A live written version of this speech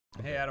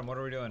Hey Adam, what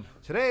are we doing?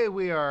 Today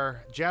we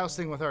are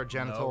jousting with our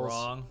genitals. No,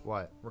 wrong.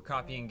 What? We're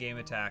copying Game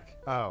Attack.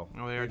 Oh.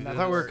 Oh, they already I did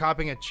thought we were this.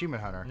 copying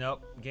Achievement Hunter.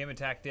 Nope, Game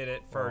Attack did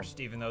it first,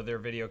 even though their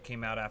video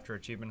came out after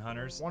Achievement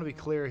Hunters. I want to be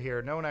clear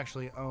here. No one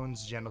actually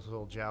owns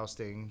genital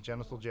jousting.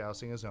 Genital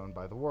jousting is owned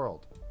by the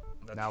world.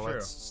 That's now true.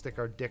 let's stick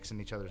our dicks in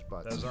each other's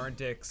butts. Those aren't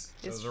dicks.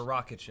 Those are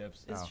rocket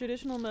ships. Is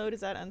traditional mode, is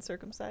that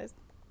uncircumcised?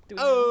 Do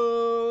we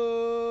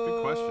Oh!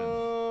 Good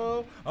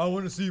question. I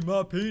want to see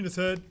my penis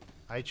head.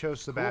 I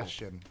chose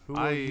Sebastian. Who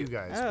are you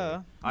guys?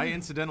 know? I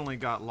incidentally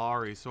got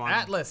Laurie, so I'm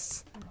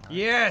Atlas.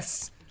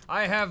 Yes,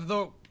 I have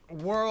the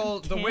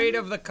world, the weight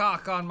of the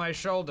cock on my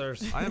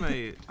shoulders. I'm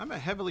a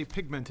heavily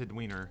pigmented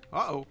wiener.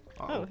 Uh-oh.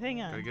 Oh,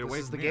 hang on. Gotta get This away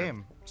is from the here.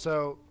 game.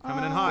 So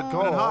Coming in hot,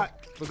 goal, coming in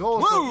hot. the goal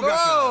is Woo! to,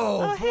 Oh,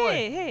 Oh,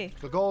 hey.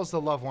 the goal is to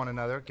love one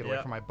another. Get away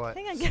Yeah. from my butt.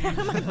 Hang on, get out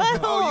of my butthole.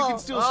 Oh, you can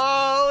still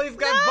Oh, he's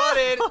got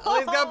butted. Oh,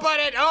 he's got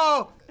butted.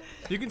 Oh.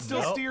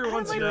 steer Out of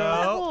once my you're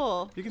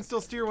butthole. you can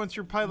still steer once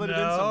you're piloted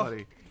in No.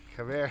 somebody.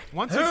 Come here.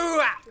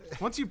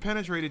 Once you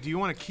penetrated, do you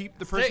want to keep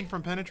the person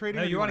from penetrating?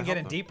 No, or do you want to get help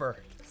in them? deeper.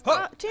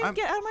 James,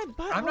 get out of my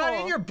butthole. I'm not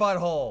in your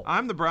butthole.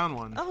 I'm the brown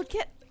one. Oh,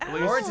 get out.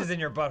 Lawrence is in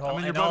your butthole, I'm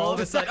in your and all of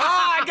butthole. a sudden, oh,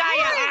 I got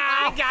ya!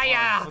 I got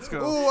ya! Let's go.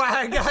 Ooh,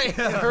 I got It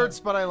ya! hurts,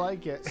 but I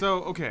like it. So,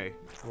 okay.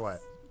 What?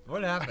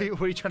 What What happened?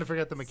 are you trying to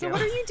figure out the So mechanics?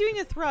 what are you doing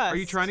to thrust? Are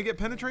you trying to get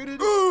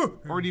penetrated?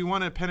 Or do you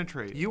want to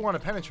penetrate? You want to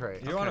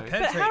penetrate. You want to Okay.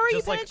 penetrate, But how are you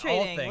just like all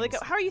penetrating? things.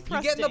 Like, how are you You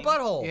thrusting? get in the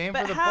butthole. You aim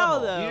But for the how,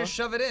 butthole. though? You just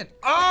shove it in.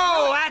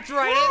 Oh, that's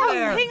right Whoa, in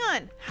there. hang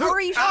on. How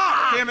are you?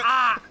 Damn it.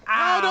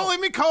 Oh, don't leave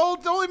me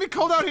cold. Don't leave me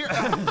cold out here.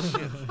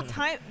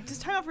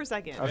 Just time out for a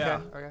second. Okay.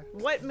 Yeah. Okay.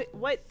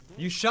 What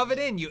You shove it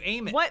in. You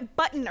aim it. what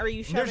button are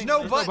you shoving? There's no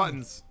There's button. no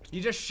buttons.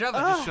 You just shove it.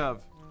 Just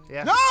shove.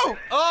 Yeah. No!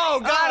 Oh,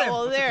 got Oh, him.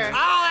 well, there.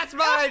 Oh, that's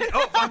mine.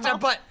 Oh, watch that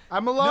butt.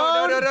 I'm No,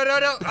 alone.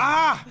 no.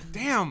 Ah,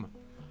 damn.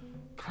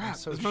 Crap.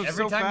 So This moves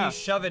Every so time fast.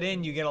 you shove it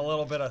in, you get a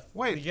little bit of.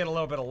 Wait. You get a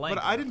little bit of length.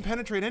 But I didn't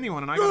penetrate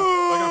anyone, and I got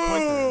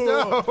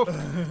a point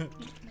there. No.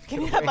 Give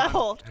me that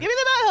butthole. Give me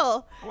the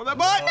butthole. Oh, that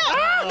butt!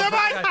 Ah, that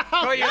butt!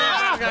 Oh, you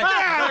got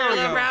There we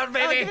that go. brown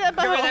baby. Oh, give me that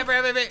Give me butthole. that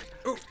brown baby.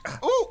 Ooh.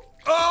 Ooh!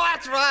 Oh,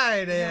 that's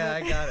right. Yeah,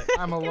 I got it.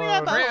 I'm me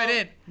that alone. butthole. Ram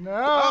it in. No.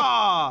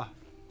 Ah!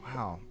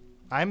 Wow.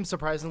 I'm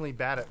surprisingly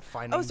bad at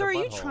finding Oh, so are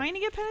you butthole. trying to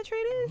get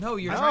penetrated? No,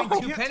 you're No, trying I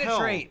to can't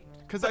penetrate.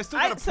 Because I still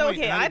got a point. So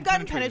okay, and I I've didn't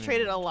gotten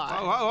penetrate penetrated anyone. a lot.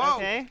 Whoa, whoa, whoa.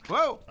 Okay.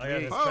 Whoa. I got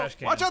this Whoa. trash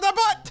can. Watch out, that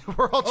butt!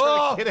 We're all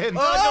trying to get in.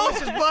 Oh,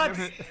 delicious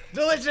butts.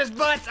 Delicious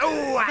butts.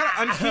 Ooh.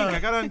 I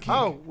got unkeyed.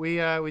 Oh,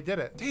 we did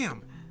it.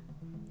 Damn.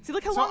 See,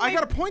 look how So long I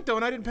got a point, though,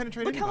 and I didn't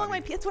penetrate Look how long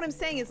anybody. that's what I'm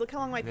saying is look how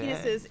long my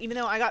penis is, even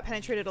though I got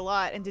penetrated a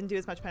lot and didn't do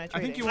as much I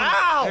penetrating. think you want.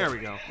 Ow! There we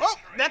go. Oh,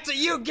 That's what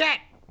you get.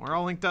 we're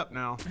all linked up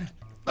now.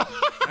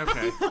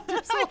 Okay. so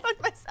I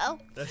fucked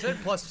myself. That's it.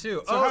 +2.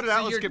 So how did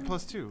Atlas get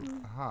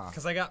 +2?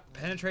 Because I got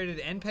penetrated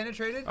and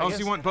penetrated. Oh, so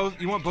you want both?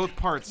 You want both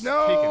parts?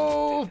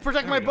 No.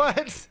 Protect my we go.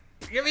 butt.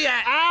 Give me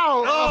that.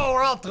 Ow. Oh,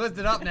 we're all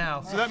twisted up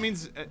now. So that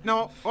means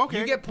no. Okay.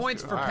 You get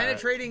points for All right.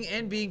 penetrating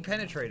and being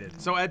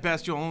penetrated. So at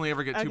best, you'll only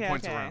ever get 2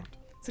 points okay. around.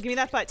 So give me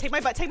that butt. Take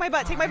my butt. Take my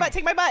butt. Take my butt.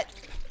 Take my butt.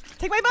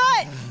 Take my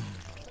butt.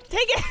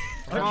 Take it.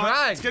 I on,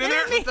 tried. let's get in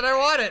there. Just that I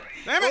want it.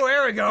 Damn it. Oh,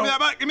 there we Give go. me that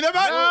butt. Give me that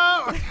butt.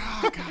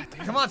 Oh, God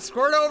damn. Come on,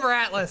 squirt over,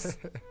 Atlas.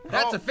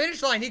 That's Oh. the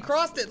finish line. He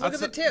crossed it. Look at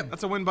the tip.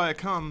 That's a win by a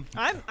cum.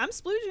 I'm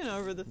splooging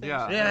over the thing.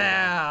 Yeah.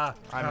 Yeah.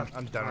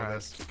 I'm done All right.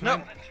 with this.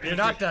 No, you're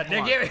not done. Come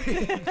on. Give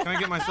me. Can I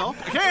get myself?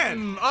 I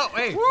can. Oh,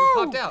 hey, we Woo!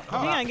 popped out.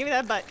 Hang on. Give me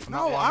that butt.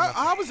 No, long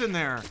I was in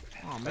there.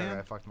 Oh Sorry, I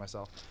man. fucked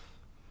myself.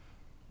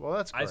 Well,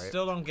 that's I great.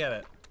 still don't get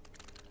it.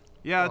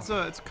 Yeah, it's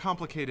a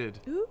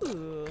complicated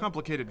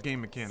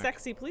game mechanic.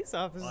 Sexy police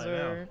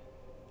officer.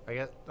 I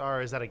guess.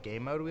 Or is that a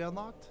game mode we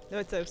unlocked? No,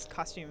 it's a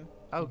costume.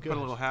 Oh, good. Put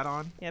a little hat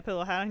on. Yeah, put a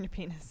little hat on your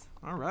penis.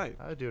 All right.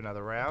 I'll do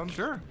another round.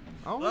 Sure.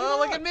 Oh, Oh,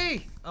 look at that.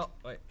 me. Oh,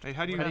 wait. Hey,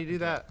 how do you do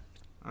that?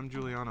 I'm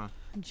Juliana.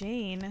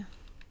 Jane.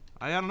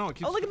 I don't know. It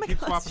keeps, Oh, look at my keeps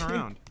swapping costume.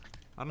 around.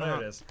 I don't know. There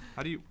how- it is.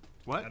 How do you?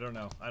 What? I don't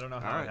know. I don't know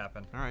All how right. it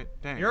happened. All right.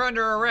 Dang. You're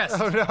under arrest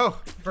Oh no.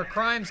 for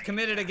crimes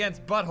committed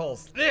against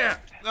buttholes. Yeah.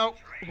 No.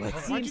 What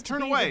Why'd seems you to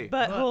turn be away? the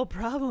butthole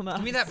problem?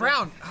 Give me that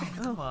brown. Oh,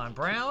 come on,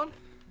 brown.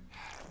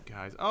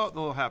 Guys. Oh, the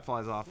little hat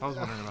flies off. I was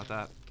wondering about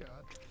that. God.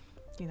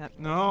 Give me that.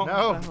 No. No,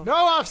 Butthole. no,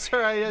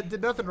 officer. I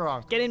did nothing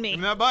wrong. Get in me. Give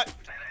me that butt.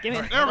 Give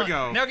me. There we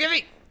go. No, give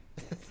me.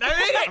 I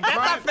made it. That's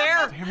not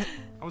fair. Damn it.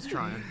 I was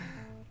trying.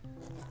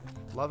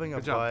 Loving a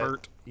Good job, butt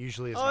Bert.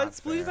 usually is Oh, not it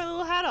splooged my fair.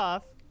 little hat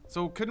off.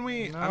 So couldn't we? I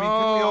mean, couldn't we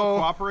all No.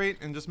 cooperate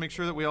and just make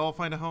sure that we all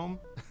find a home?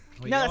 Well,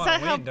 No, you that's wanna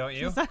not how. win, don't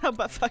you? That's not how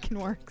butt fucking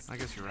works. I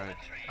guess you're right.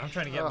 I'm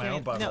trying to get my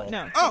own No, butthole.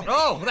 no. Oh.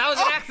 Oh, that was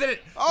an accident.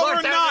 Oh, Look,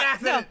 we're that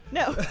not. was an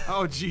No, accident. no.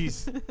 Oh,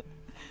 jeez.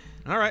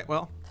 All right.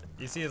 Well,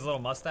 You see his little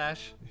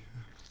mustache?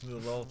 The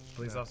little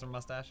police officer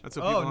mustache? that's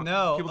what oh, people don't,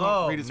 no. people don't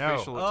oh, read his no.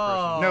 facial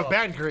Oh. expression. No,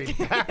 bad green.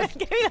 Bad.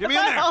 Give me Get me in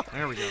there. butthole.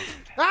 There we go.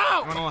 Ow!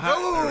 You want a little hat?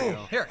 There we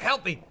go. Here,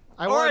 help me.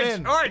 I want orange,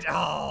 in. orange.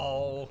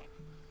 Oh.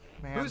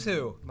 Man, Who's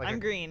who? like I'm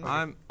green.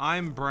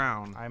 I'm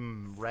brown.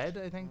 I'm red,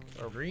 I think.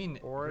 Or Green.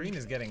 orange. Green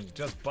is getting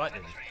just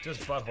butted. Just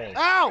butthole.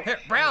 Ow! Here, There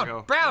we brown.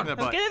 go. Brown. Give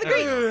me that butt. Get in the There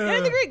green. we go. Get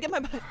in the green. Get my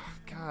butt.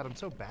 God, I'm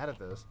so bad at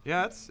this.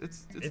 Yeah, it's a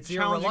It's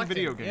your challenging reluctance.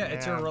 video game. Yeah,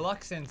 it's your Yeah.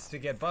 reluctance to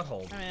get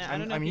butthole. I mean, I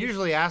don't know. I'm if you-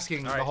 usually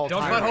asking All the right, whole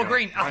don't time. butthole Right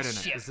green. Oh in it.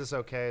 shit. Is this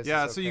okay? Is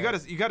Yeah, this so okay?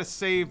 you gotta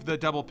save the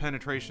double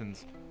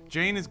penetrations.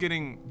 Jane is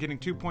getting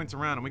 2 points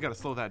around, and we gotta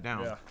slow that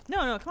down. Yeah.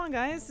 No, come on,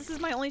 guys. This is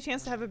my only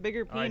chance to have a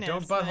bigger All right, penis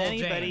don't than butthole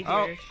anybody Jane.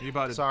 Oh, here. you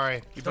butted.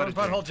 Sorry. You Don't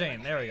butted butthole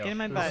Jane. There we go. Get in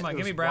my It was- butt. Come on, it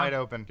give me was brown. wide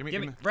open. Give me,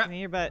 Give give me. me. Brown. Give me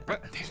your butt.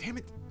 Damn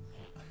it.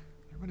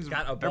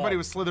 Got a ball. Everybody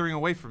was slithering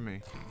away from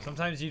me.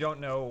 Sometimes you don't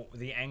know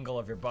the angle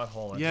of your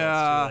butthole until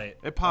Yeah, it's too late.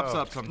 it pops Oh.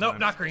 up sometimes. Nope,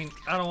 not green.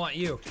 I don't want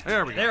you.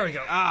 There we go. There we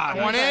go. Ah,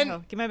 One Give me in. my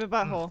butthole. Give me my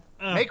butthole.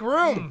 Make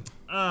room.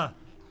 I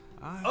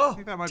Oh,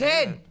 think that might be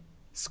 10. it.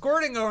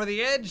 Squirting over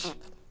the edge.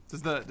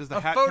 Does the A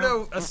hat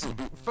photo,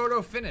 count?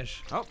 photo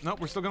finish. Oh no,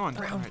 we're still going.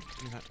 All right,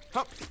 give me that.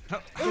 Hop,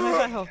 hop. Give me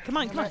my butthole.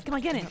 Come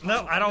on, get it.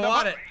 No, I don't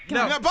want it. No,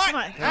 Give me that butt. Come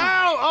on.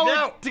 Ow! Oh,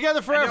 No. we're together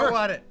I forever. don't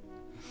want it.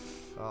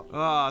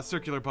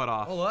 Circular butt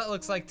off. Oh, well, that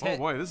looks like Ted,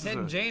 boy, this is Ted a-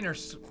 and Jane are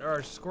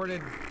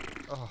squirted.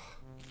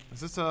 Is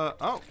this a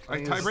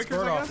think this is tiebreakers?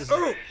 squirt I off. guess. This is-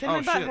 Oh, Get my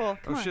Oh, shit.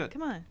 butthole. Come Oh, on, shit.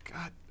 come on.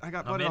 God, I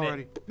got I'm butted in it.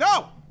 already.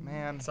 No.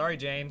 Man. sorry,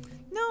 Jane.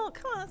 No,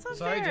 come on, that's not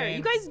Sorry, fair. Jane.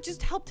 You guys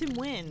just helped him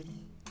win.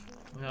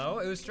 No,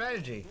 it was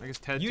strategy. I guess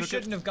Ted You took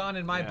shouldn't it. have gone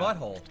in my Yeah.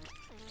 butthole.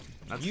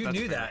 You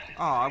knew fair. that.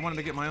 Oh, I wanted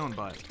to get my own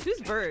butt.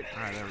 Who's Bert?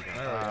 All right, there we go.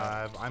 There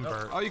we go. I'm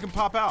Bert. Oh, you can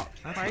pop out.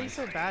 That's Why are you nice.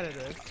 so bad at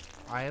this?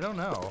 I don't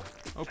know.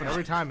 Open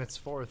Every up. time it's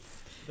fourth.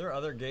 There are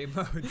other game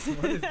modes.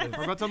 What is this?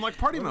 We're about to unlock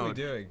party What are we mode.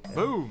 doing?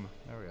 Boom.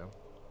 There we go.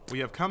 We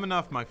have come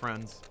enough, my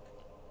friends.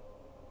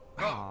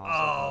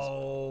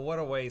 Oh, what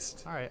a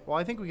waste. All right. Well,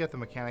 I think we got the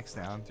mechanics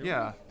down.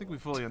 Yeah, I think we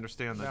fully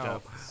understand the No.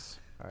 depths.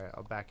 All right.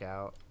 I'll back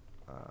out.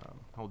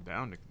 Hold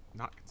down to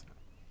not consent.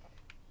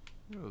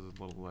 Those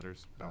little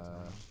letters bouncing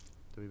around.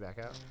 Do we back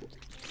out?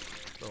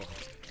 Oh.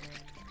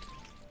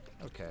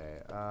 Okay.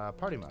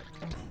 Party mode.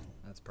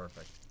 That's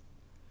perfect.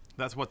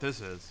 That's what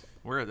this is.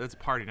 It's a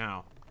party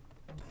now.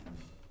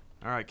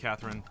 All right,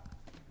 Catherine.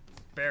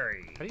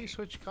 Barry. How do you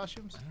switch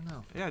costumes? I don't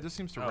know. Yeah, it just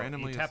seems to Oh,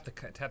 randomly. you tap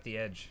the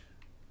edge.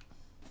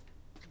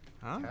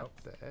 Huh? Tap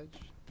the edge.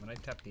 When I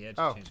tap the edge,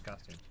 Oh. it changes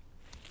costume.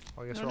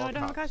 Well, I guess No, we're no, all I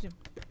don't have a cops. costume.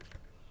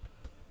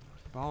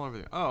 Ball over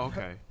there. Oh,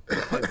 okay.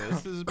 Like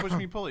this is push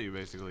me, pull you,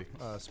 basically.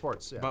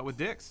 Sports. Yeah. But with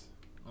dicks.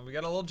 Well, we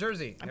got a little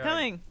jersey. I'm All right.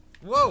 coming.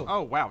 Whoa.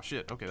 Oh wow,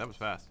 shit. Okay, that was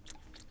fast.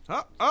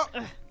 Oh.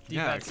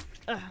 Yeah. Defense.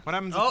 What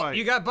happens Oh, if I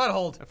you got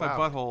buttholed. if I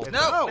Wow. butthole? It's-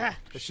 No. Oh.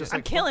 it's just I'm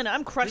like killing it.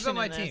 I'm crushing Who's on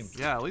my in this.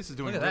 team? Yeah, Lisa's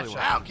doing Look at really that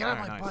well. shot. Ow! Get out of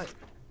Very my nice. butt.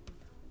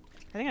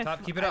 I think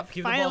Top, keep it up.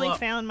 Keep the finally ball up.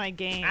 found my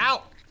game.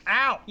 Ow!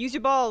 Ow! Use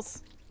your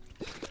balls.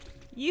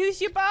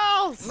 Use your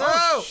balls. No!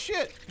 Oh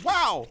shit!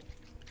 Wow!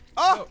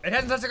 Oh! It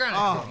hasn't touched the ground.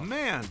 Oh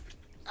man!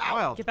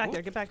 Wild. Get back Whoop.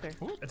 there. Get back there.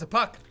 It's a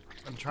puck.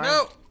 I'm trying.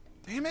 No!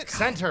 Damn it!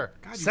 Center.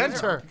 God, you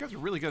Center. guys are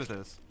really good at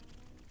this.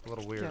 A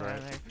little weird, Get out right?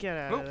 of there. Get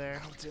out Oh. of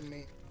there. It's in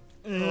me.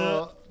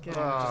 Get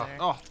out of there.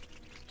 Oh.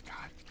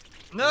 God.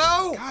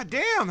 No! God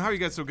damn! How are you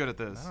guys so good at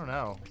this? I don't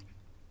know.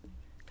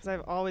 Because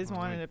I've always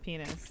wanted a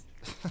penis.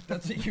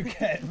 That's what you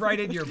get. Right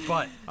in your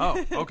butt.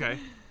 Oh, okay.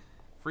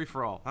 Free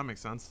for all. That makes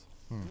sense.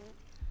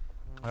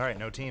 All right.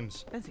 No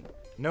teams. Fancy.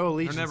 No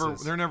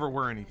allegiances. There never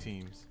were any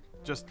teams.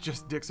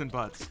 Just dicks and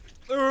butts.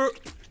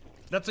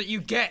 That's what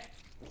you get.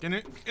 In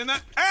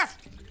that ass.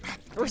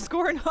 We're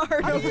scoring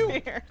hard over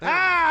here.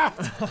 Ah!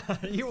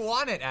 You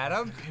want it,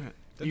 Adam. Damn it.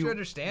 Don't you, You-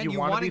 understand? you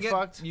wanna wanna be get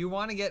fucked? you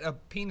want to get a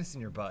penis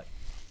in your butt.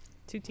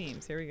 2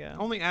 teams. Here we go.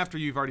 Only after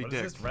you've already What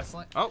is dicked. this,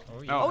 wrestling? Oh.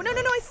 yeah. Oh, no,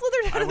 I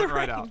slithered out I of the went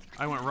right ring. out.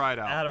 I went right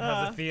out. Adam,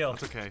 how's it feel?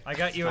 It's okay. I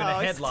got you in a Oh,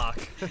 it's-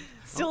 headlock.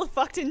 Still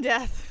fucked in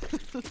death.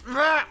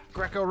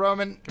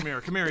 Greco-Roman. Come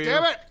here, you.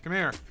 Damn it! Come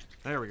here.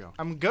 There we go.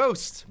 I'm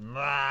Ghost.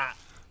 Mwah.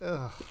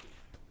 Ugh.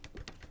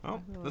 Oh,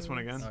 this one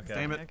again. Okay.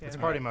 Damn it. Okay. It's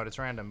party mode. It's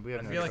random. We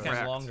have I no feel like choice. I'm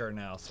Correct. longer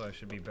now, so I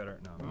should be better.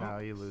 No. No,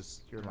 you lose.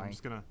 You're I'm lying.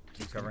 just gonna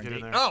Covering get in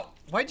D. there. Oh,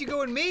 why'd you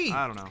go in me?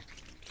 I don't know.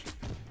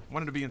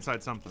 Wanted to be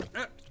inside something.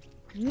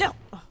 No.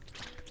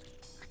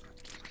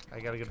 I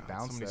got a good So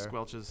bounce many there.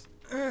 squelches.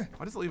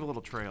 Why does it leave a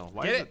little trail?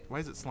 Why Get is it? Why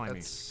is it slimy?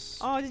 That's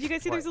Oh, did you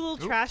guys see there's a little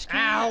Oop. trash can?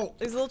 Ow.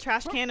 There's a little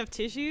trash can of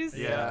tissues.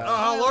 Yeah. Oh,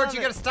 I Lord, love you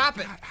it. gotta stop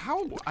it.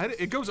 How?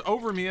 It goes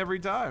over me every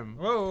time.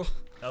 Whoa.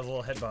 That was a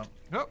little head bump.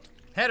 Oh,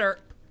 Header.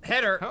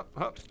 Header. oh,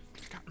 oh.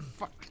 God,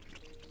 fuck.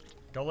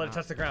 Don't let it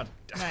touch the ground.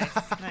 Nice,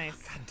 nice.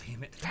 God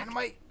damn it.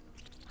 dynamite.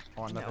 I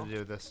want nothing No. to do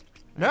with this.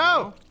 There you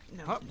No.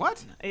 No. go.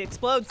 What? It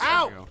explodes.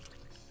 Ow! There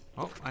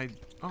you go.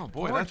 Oh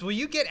boy. Lord, That's will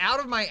you get out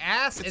of my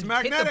ass and hit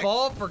magnetic. the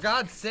ball for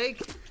God's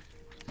sake?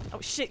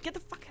 Oh shit! Get the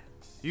fuck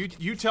out.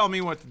 you tell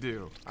me what to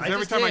do. I Because every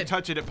just time I did.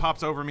 touch it, it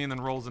pops over me and then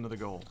rolls into the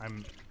goal.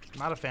 I'm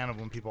not a fan of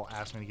when people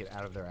ask me to get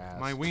out of their ass.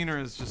 My wiener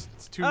is just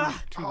it's too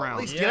Ah. too At round.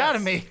 least Yeah. get out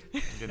of me.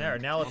 Getting There,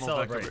 now let's a little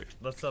celebrate. vector.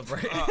 Let's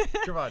celebrate.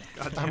 Come on.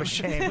 I'm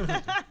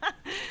ashamed.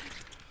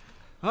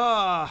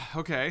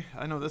 Okay.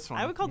 I know this one.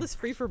 I would call this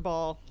free for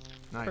ball,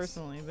 Nice.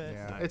 personally, but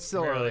Yeah, Nice. it's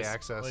still Come here, early Elise.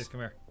 access. Elise, come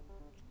here.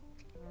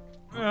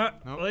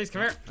 Nope. Elise,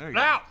 come here. There you go.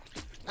 Ow!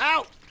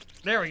 Ow!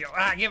 There we go.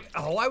 Ah,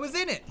 oh, I was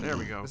in it. There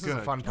we go. This Good. is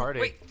a fun party.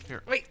 Wait,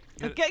 Here. wait.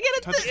 Get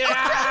it. Touch it.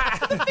 Yeah.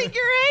 The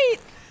figure 8.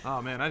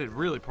 Oh man, I did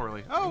really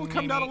poorly. Oh, we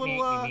come down a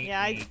little.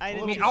 Yeah, I a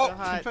didn't little do so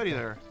hot. confetti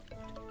there.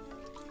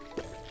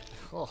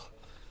 Oh,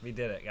 We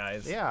did it,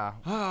 guys. yeah.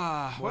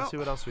 Ah, Let's well, see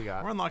what else we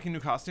got. we're unlocking new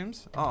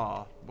costumes.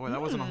 Oh boy, that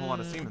wasn't a whole lot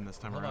of semen this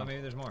time Hold around. on,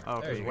 maybe there's more. Oh,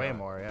 There there's you Way go.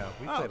 more, yeah.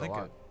 We Oh, played a thank lot.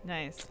 God.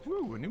 Nice.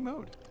 Woo, a new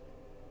mode.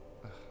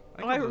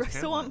 Oh, I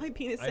still want my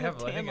penis to I have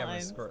think I tan have a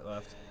lines. squirt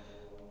left.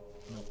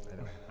 Nope, I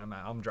don't.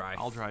 I'm dry.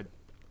 All dried.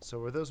 So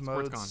were those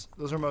Squirt's modes?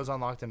 Those are modes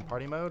unlocked in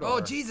party mode? Oh,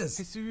 or? Jesus.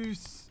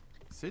 Jesus.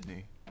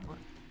 Sydney. What?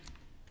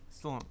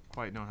 Still don't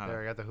quite know how There,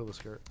 I to. got the hula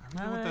skirt.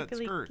 I really want that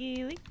skirt.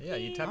 Yeah,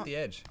 you tap the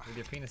edge with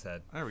your penis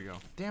head. There we go.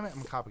 Damn it,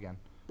 I'm a cop again.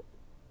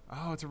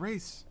 Oh, it's a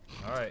race.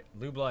 All right,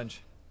 lube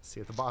lunge. See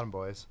you at the bottom,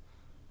 boys.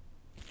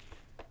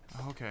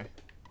 Oh, okay.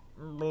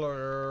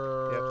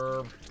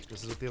 Blurb.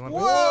 This is what the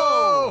Olympics.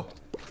 Whoa!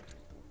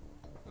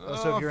 Oh,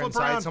 so if you're flip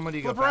inside around, someone, do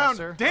you go flip around.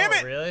 faster? Damn Oh,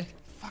 it! really?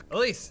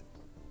 Elise,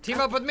 team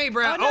up with me,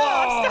 Brown.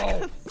 Oh,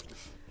 no,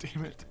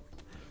 Damn it!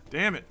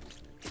 Damn it!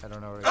 I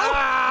don't know where.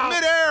 Ow!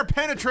 Midair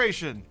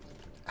penetration.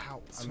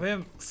 Ow.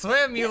 Swim,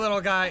 you little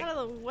Out guy. of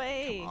the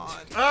way.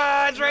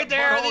 Ah, it's right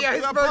there. butthole, The that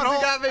iceberg. butthole.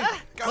 You got me.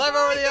 Climb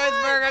over the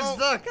iceberg. I'm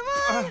stuck. Come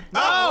on.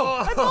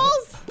 No! My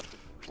balls.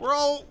 We're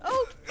all.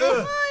 Oh,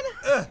 come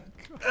on.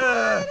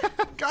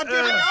 God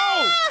damn it!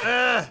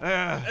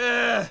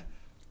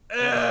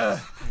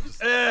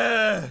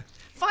 No!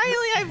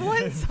 Finally, I've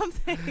won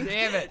something.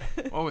 Damn it.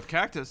 Oh, with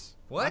cactus.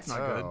 What? That's not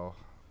good. Oh.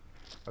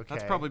 Okay.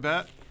 That's probably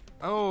bad.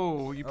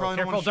 Oh, you probably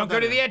don't Careful, want to don't shove go that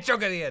to in. the edge. Don't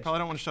go to the edge. Probably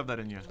don't want to shove that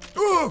in you.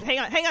 Hang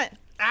on, hang on.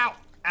 Ow.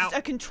 Ow.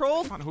 A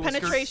controlled Come on, hula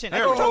skirt. penetration. A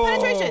There we controlled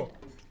go. penetration.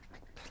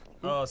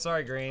 Oh,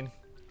 sorry, Green.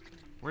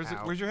 Where's it?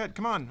 Ow. Where's your head?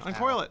 Come on,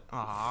 uncoil Ow. it.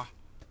 Ah.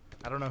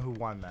 I don't know who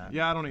won that.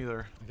 Yeah, I don't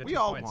either. Get We 2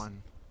 all points.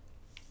 won.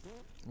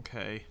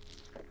 Okay.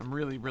 I'm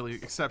really, really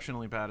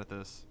exceptionally bad at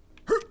this.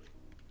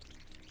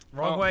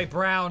 Wrong Oh. way,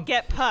 Brown.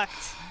 Get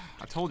pucked.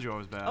 I told you I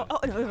was bad. Oh, oh,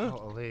 no.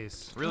 Oh,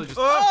 Elise. Really just.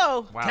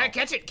 Oh. Wow.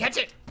 Catch it. Catch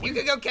it. You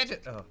can go catch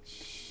it. Oh.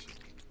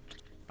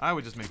 I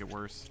would just make it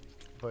worse.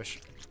 Push.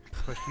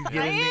 Push. You I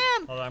get in me.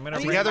 am. Hold on, I'm gonna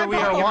Together ramp. we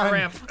are Give me a one.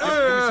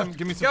 ramp.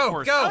 Give me some Go,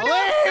 force. go, Elise!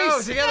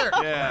 go together.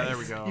 Yeah, there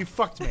we go. You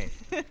fucked me.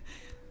 Hey,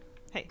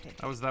 hey.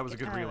 That was a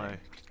good out of relay. there.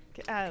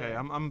 Get out of Okay, there.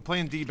 I'm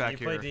playing D back You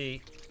here. play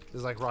D. This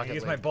is like I Rocket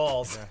use League. my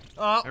balls. Yeah.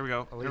 Oh. There we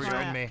go. There we Elise, go.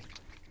 you're Yeah. in me.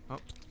 Oh. All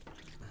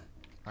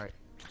right.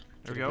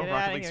 There we go. Get it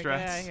Rocket out League of here. Get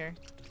out of strats. here.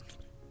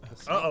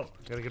 Uh-oh.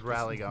 Got a good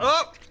rally going.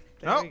 Oh.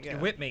 There Oh. we go. You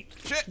whipped me.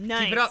 Shit.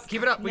 Nice. Keep it up.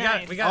 Keep it up. We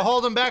got it. We got I'll it.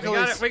 hold him back, We got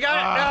Elise. it. We got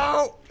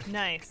it. No.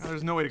 Nice.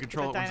 There's no way to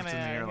control it Put once it's in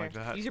the dynamite air out like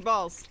here. that. Use your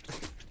balls.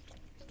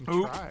 I'm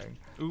Oop. trying.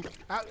 Oop.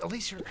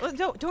 Elise, you're, Oh,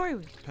 don't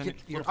worry. Penny,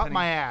 you're little up penny.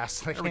 my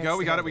ass. There we go.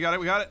 We got it. We got it.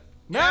 We got it.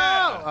 No!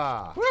 Yeah.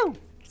 Ah, Woo.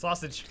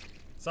 Sausage.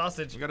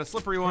 Sausage. We got a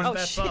slippery one. Oh,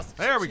 that shit. sausage.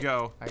 There we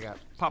go. I got.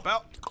 Pop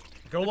out.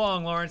 Go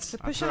long, Lawrence. They're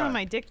pushing tried. on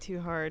my dick too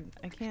hard.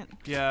 I can't.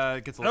 Yeah,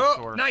 it gets a little Oh,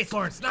 sore. nice,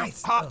 Lawrence.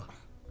 Nice. Pop. Oh,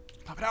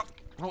 Pop it out.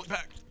 Roll it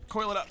back.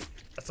 Coil it up.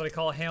 that's what I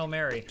call a Hail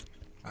Mary.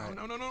 Oh,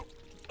 no, no, no.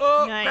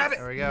 Oh, Nice. grab it.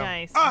 There we go.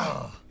 Nice.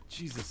 Ah.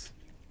 Jesus.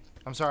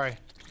 I'm sorry.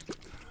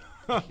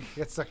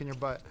 Get stuck in your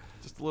butt.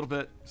 Just a little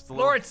bit. Just a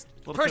little. Lawrence,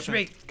 little push tip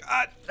me. in.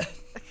 God.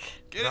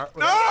 Get it. Wait.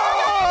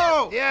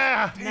 No!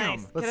 Yeah! Damn.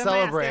 Nice. Let's Get in my ass,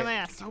 celebrate. get in my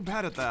ass. So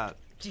bad at that.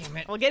 Damn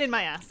it. Well, get in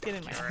my ass. Get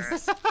in my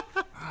ass.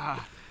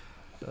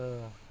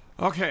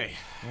 Okay.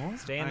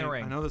 Stay in the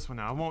ring. I know this one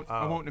now.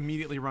 I won't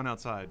immediately run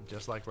outside.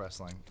 Just like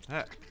wrestling.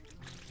 Heck.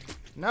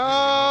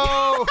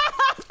 No!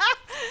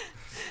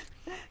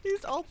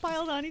 He's all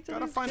piled on each other.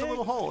 Gotta find a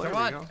little hole. There Come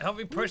we on, go. help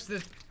me push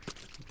this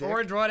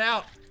orange one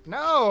out.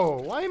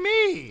 No! Why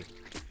me?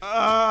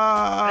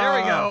 There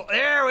we go.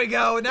 There we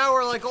go. Now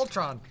we're like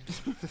Ultron.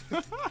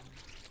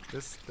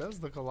 This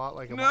does look a lot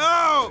like a No!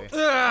 Marvel movie.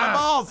 My Ah.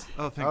 balls!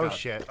 Oh, thank Oh God.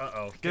 shit.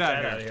 Uh-oh. Get out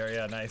of that out of here.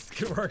 Yeah, nice.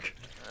 Good work.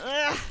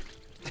 Ah!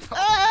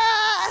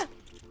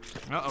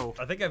 Uh-oh.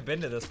 I think I've been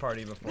to this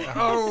party before.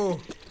 Oh.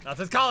 Not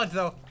this college,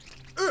 though.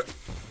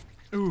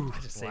 Ooh.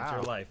 Just saved Wow.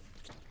 your life.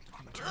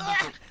 Get out of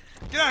here.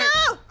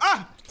 No!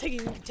 Ah!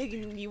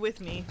 Taking you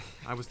with me.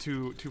 I was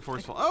too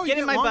forceful. Oh, Get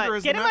you in get my longer butt.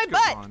 as Get the in my match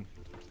goes butt. on.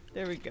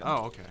 There we go.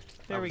 Oh, okay.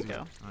 There That we was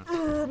go. easy.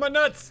 All right. Ooh, my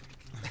nuts.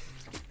 Oh.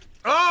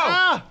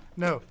 Ah!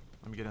 No.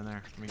 Let me get in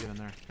there. Let me get in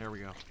there. There we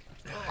go.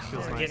 You're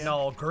nice. getting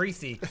all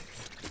greasy.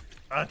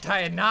 I'll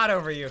tie a knot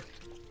over you.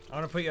 I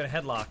want to put you in a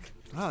headlock.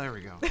 Oh, there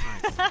we go.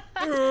 Nice.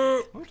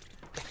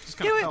 Just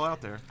kind Do of it. fell out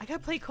there. I gotta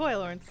play coy,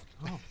 Lawrence.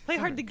 Oh, Play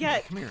hard to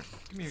get. Come here.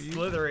 Come here. You.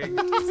 Slithering.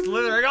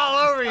 Slithering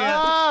all over you.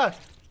 Ah!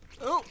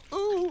 Oh,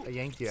 ooh. I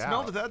yanked you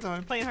Smelled out. it that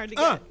time. Playing hard to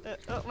Ah. get.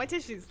 Oh, my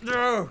tissues.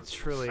 No.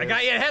 Truly I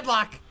got you in a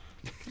headlock.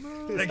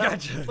 I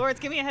got you. Lawrence,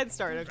 give me a head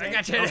start, okay? I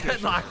got you in a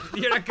headlock.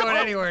 You're not going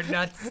anywhere,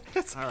 nuts.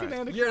 All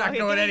right. You're not Okay,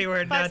 going give me anywhere,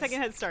 5 nuts. second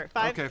head start.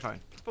 5, Okay, fine.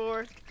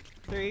 4,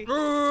 3,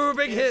 Ooh,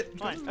 big hit.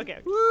 1. Okay.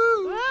 Woo!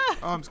 Ah!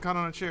 Oh, I'm caught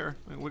on a chair.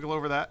 Wiggle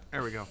over that.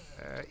 There we go.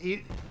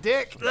 Eat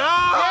dick. No!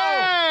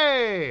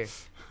 Hey!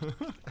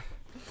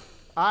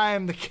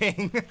 I'm the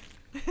king.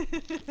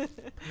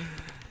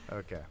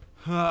 Okay.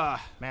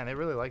 Ah, Man, they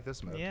really like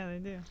this move. Yeah, they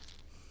do.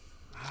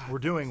 We're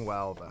doing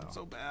well though.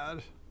 So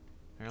bad.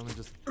 Here, let me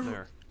just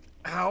there.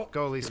 Ow.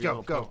 Go, Elise. Give you a Go,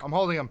 little go. poke. I'm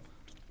holding him.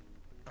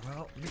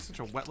 Well, It's such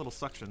a wet little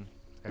suction.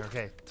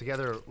 Okay,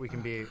 together we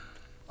can be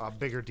a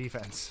bigger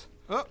defense.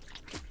 Oh.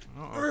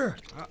 Uh-oh.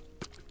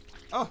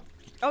 Oh.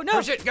 Oh no!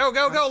 push it. Go,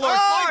 go, go, Lawrence.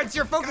 Ah! Lawrence,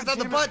 you're focused on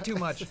the damn butt too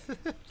much.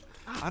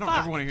 I don't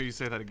ever want to hear you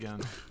say that again.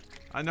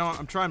 I know.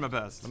 I'm trying my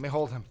best. Let me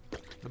hold him.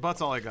 The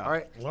butt's all I got. All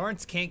right.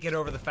 Lawrence can't get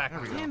over the fact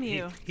that Damn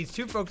you. he's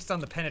too focused on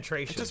the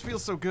penetration. It just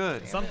feels so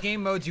good. Some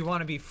game modes you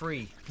want to be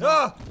free.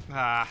 Ah!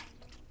 Ah.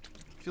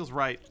 Feels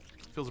right.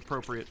 Feels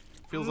appropriate.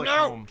 Feels like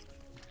No. home.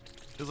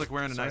 Feels like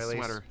wearing a Sorry, nice Elise.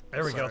 sweater.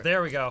 There we go. Sorry.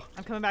 There we go.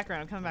 I'm coming back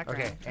around. I'm coming back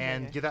Okay, around.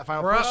 and get that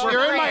final We're push. up. We're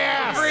You're in free. my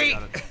ass. Free.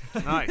 Got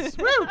it. Nice.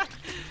 Woo!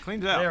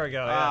 Cleaned it out. There we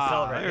go, yeah,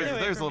 celebrate. There's, Get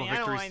away there's a from little me. I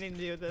don't want victory. anything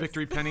to do with this.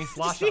 Victory penny.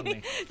 Slosh on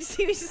me. You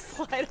see me just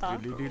slide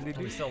off.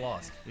 We still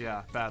lost.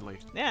 Yeah, badly.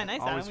 Yeah,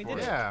 nice, Adam. Always We for did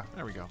it. it. Yeah.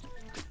 There we go.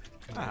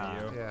 Come Ah,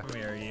 here, you. yeah. Come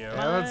here, you.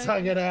 Yeah, let's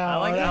hug it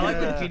out. I like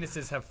when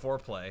penises have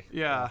foreplay.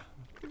 Yeah.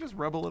 We just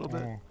rub a little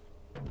bit.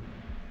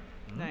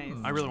 Nice.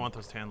 I really want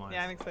those tan lines.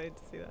 Yeah, I'm excited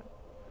to see that.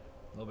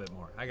 A little bit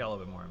more. I got a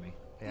little bit more on me.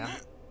 Yeah.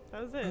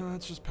 That was it.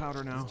 It's just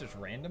powder now. It's just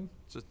random.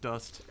 It's just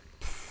dust.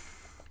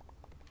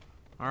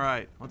 All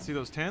right, let's see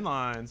those tan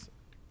lines.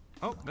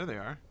 Oh, there they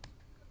are.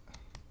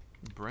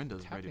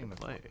 Brenda's ready to Tapping the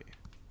play.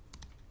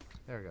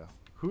 There we go.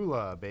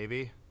 Hula,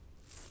 baby.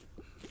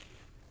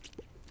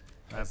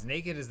 As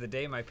naked as the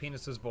day my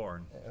penis was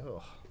born.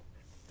 Ugh.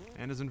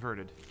 And is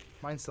inverted.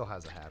 Mine still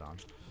has a hat on.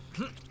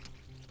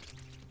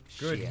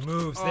 Good Shit.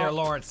 moves there,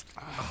 Lawrence.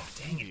 Oh,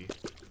 dang it.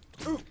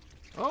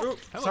 Oh,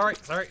 hello.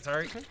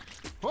 Sorry.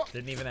 Oh.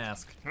 Didn't even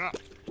ask. Ah.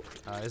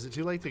 Is it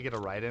too late to get a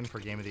write-in for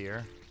Game of the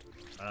Year?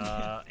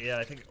 Yeah,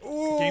 I think.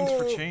 Games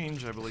for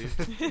change, I believe.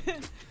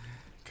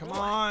 Come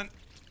on.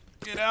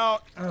 Get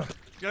out.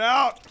 Get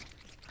out.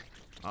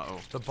 Uh-oh.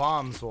 The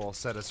bombs will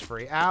set us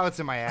free. Ow, it's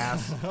in my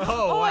ass.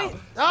 Oh, wow. I,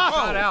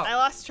 Got out. I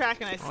lost track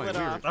and I slid weird.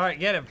 off. All right,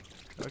 get him.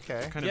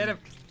 Okay. Kind Get of.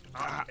 him.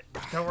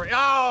 Don't worry.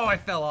 Oh, I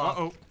fell off.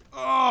 Uh-oh.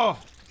 Oh!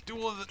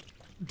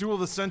 Duel of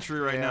the century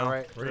right Yeah, now.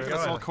 right. Where you It's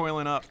going? all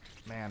coiling up.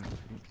 Man,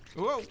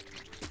 Whoa.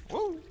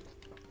 Whoa.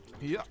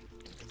 Yeah.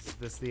 is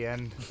this the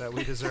end that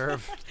we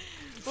deserve?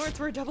 Lawrence,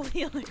 we're double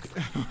helix.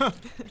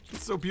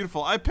 It's so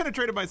beautiful. I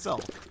penetrated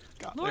myself.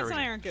 God, there Lawrence we and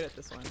I go. aren't good at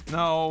this one.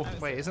 No.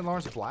 Wait, isn't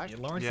Lawrence black? Yeah,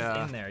 Lawrence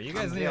Yeah. is in there. You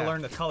guys need yeah. to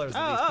learn the colors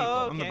of Oh, these people.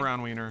 oh, I'm the okay.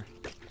 brown wiener.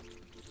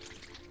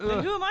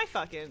 Then who am I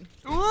fucking?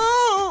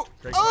 Whoa!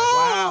 Great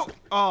Oh!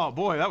 Oh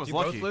boy, that was You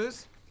lucky. both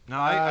lose? No,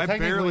 I technically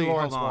barely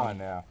Lawrence held on.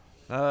 won.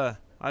 Yeah.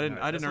 I didn't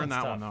Alright, this earn one's that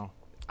tough. one though.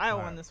 I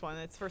won this one.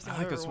 It's the first thing I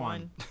I've like ever this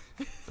won.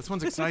 one. This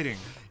one's exciting.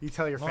 You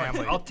tell your Lawrence,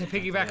 family. I'll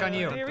piggyback on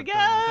you. Here we go.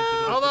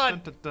 Hold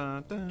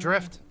on.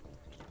 Drift.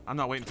 I'm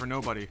not waiting for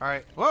nobody. All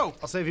right. Whoa!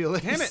 I'll save you,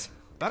 Elise. Damn it!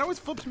 That always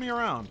flips me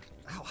around.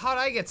 How'd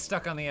I get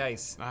stuck on the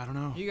ice? I don't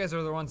know. You guys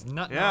are the ones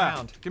nutting Yeah.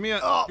 around. Give me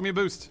a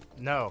boost.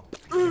 No.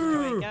 Wait, get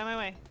out of my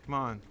way. Come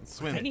on, let's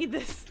I swim. need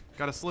this.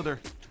 Gotta slither.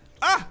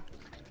 Ah!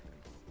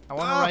 I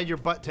want to Ah! ride your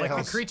butt Like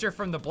tails. the creature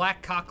from the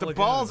Black Cock The Lagoon.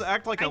 balls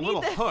act like I a need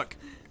little this. hook.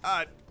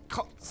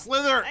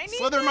 Slither! I need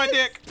Slither my this.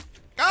 dick!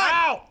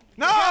 Ah! Ow!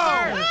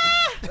 No!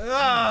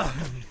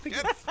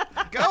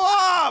 Go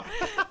up!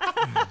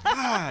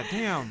 God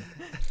damn.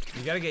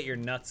 You gotta get your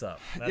nuts up.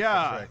 That's the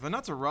Yeah, trick. the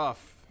nuts are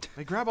rough.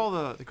 They grab all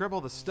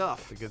the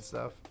stuff. The good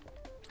stuff.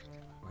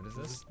 What is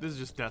this? This is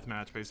just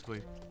deathmatch,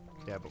 basically.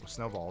 Yeah, but with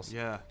snowballs.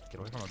 Yeah. Get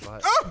away from my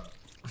butt.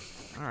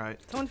 All right.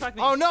 Someone fuck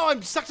me. Oh no,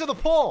 I'm stuck to the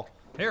pole.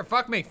 Here,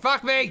 fuck me.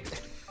 Fuck me!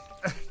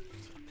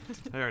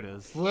 There it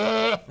is.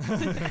 Now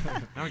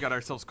we got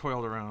ourselves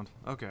coiled around.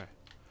 Okay.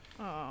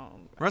 Oh.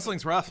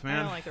 Wrestling's rough,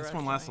 man. like the This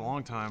one lasts a wrestling.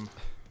 long time.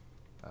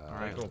 All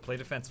right. Cool. Play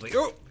defensively.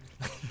 Ooh!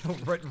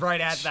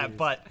 right at that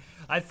butt.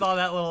 I saw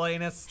that little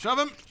anus. Shove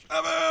him!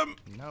 Shove him!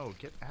 No,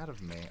 get out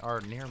of me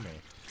or near me.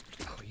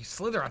 Oh, you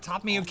slither on top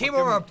of me. You came give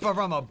over him-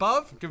 from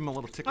above? Give him a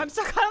little tickle. I'm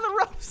stuck on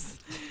the ropes.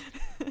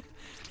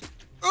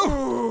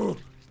 Ooh!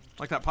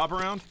 Like that pop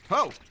around?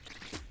 Oh!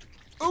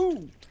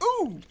 Ooh!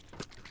 Ooh!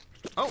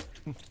 Oh!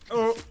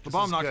 Oh. The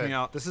bomb knocked Good. me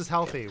out. This is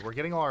healthy. We're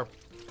getting all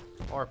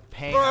our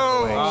pain Oh, out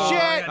of the way. Oh,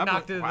 Shit! I got That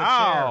knocked was- into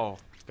wow.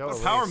 Go What a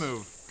Elise. power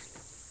move.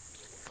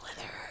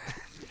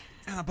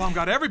 And the bomb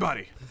got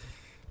everybody.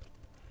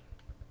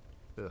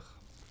 Ugh.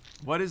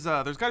 What is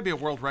there's got to be a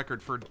world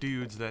record for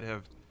dudes that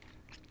have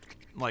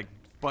like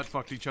butt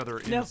fucked each other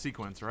in No.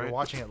 sequence, We're right?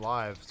 watching it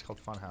live. It's called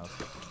Funhaus.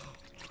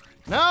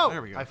 No!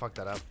 There we go. I fucked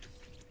that up.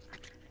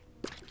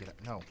 Get it.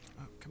 No.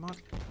 Oh, come on. Ooh,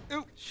 there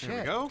we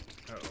Shit. go.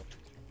 Uh-oh.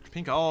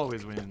 Pink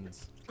always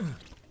wins.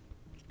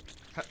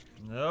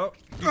 Nope.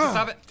 You can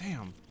stop it.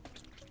 Damn.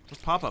 Those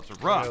pop-ups are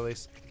Right, rough.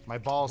 Elise. My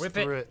balls Whip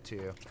threw it. it to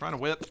you. Trying to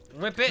whip.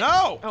 Whip it.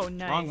 No! Oh,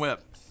 nice. Wrong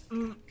whip.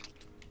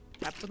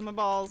 Tapped with my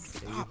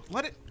balls. Ah,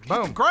 let it hit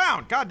Boom. the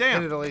ground. God Hit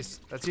damn. it, Elise.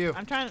 That's you.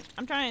 I'm trying.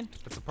 I'm trying.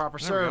 That's a proper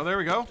There we go. serve. There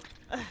we go.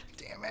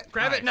 Damn it.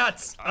 Grab it,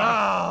 nuts.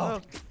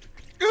 Oh.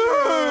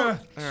 There,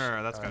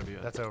 that's gotta be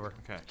it. That's over.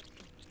 Okay.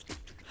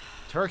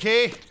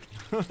 Turkey.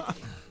 Ow,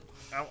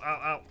 ow,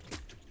 ow.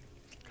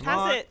 Come Pass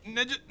on. it.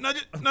 Nudge it. Nudge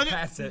it. Nudge it.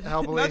 Pass it.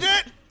 Help, Nudge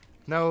Elise. it.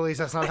 No, Elise,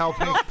 that's not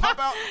helping. Pop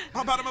out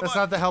of my That's butt.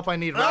 not the help I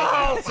need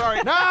right now.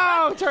 Sorry.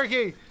 No,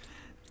 turkey.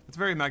 It's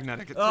very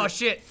magnetic. It's Oh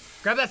shit!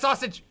 Grab that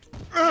sausage.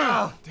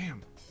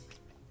 Damn.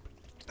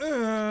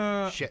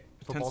 Shit.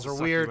 Tends Footballs to are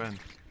suck weird. you in.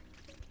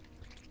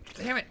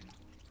 Damn it!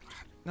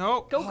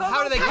 No. Go, go,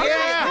 How go, do they go, get go,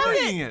 it? go.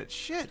 Carrying it.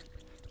 Shit.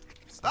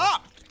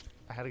 Stop.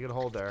 I had a good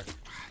hold there.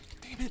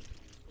 Damn it.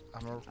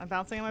 I'm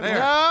bouncing on my There.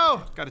 ball.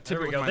 No. Got to tip There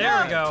it we with go. my There we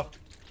knife. go.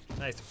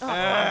 Nice.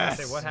 Yes.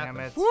 Say what Damn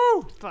happened. it.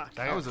 Woo. Fuck.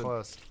 That That was was a-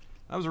 close.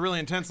 That was a really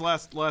intense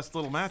last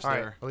little match All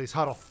right, there. Elise,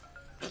 huddle.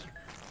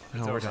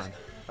 No, we're done.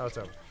 Oh, it's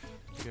over.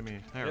 Give me.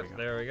 There we Yep, go.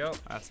 there we go.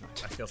 That's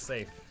nice. I feel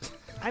safe.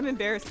 I'm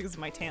embarrassed because of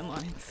my tan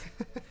lines.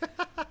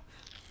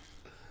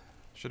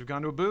 Should have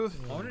gone to a booth.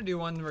 I want to do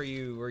one where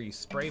you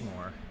spray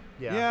more.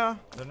 Yeah. Yeah.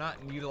 They're not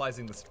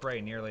utilizing the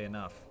spray nearly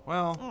enough.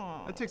 Well,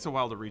 Aw. it takes a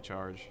while to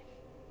recharge.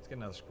 Let's get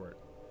another squirt.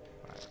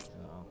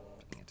 Oh,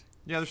 dang it.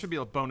 Yeah, there should be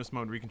a bonus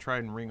mode where you can try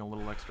and wring a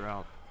little extra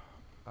out.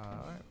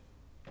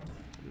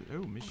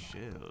 Oh,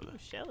 Michelle. Oh,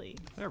 Shelly.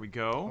 There we I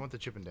go. want the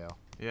Chippendale.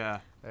 Yeah.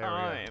 There we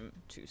I go. am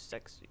too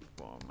sexy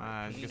for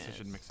my I penis. guess I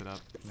should mix it up.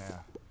 Yeah.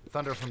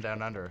 Thunder from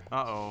down under.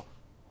 Uh-oh.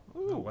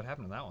 Oh, what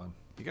happened to that one?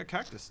 You got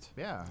cactused.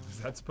 Yeah. Is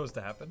that supposed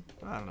to happen?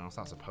 I don't know. It's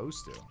not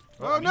supposed to.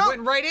 Oh, You no!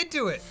 went right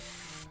into it.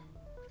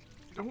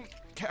 Don't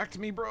cact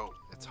me, bro.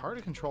 It's hard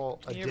to control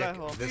a In your dick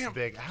butthole. this Damn.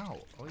 big. Ow.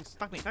 Elise.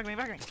 Fuck me, fuck me,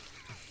 fuck me.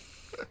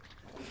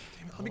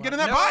 Let me get in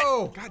that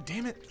No! butt. God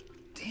damn it.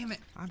 Damn it.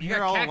 I'm You here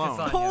got all cactus alone.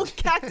 on you. Old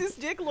cactus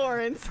dick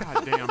Lawrence.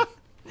 God damn.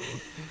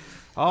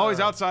 Always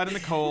outside in the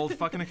cold,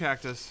 fucking a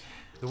cactus.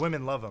 The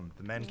women love him.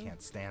 The men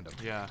can't stand him.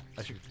 Yeah.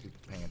 I should be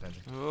paying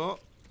attention. Oh.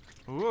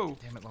 Whoa.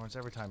 Damn it, Lawrence.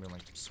 Every time you're my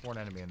sworn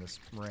enemy in this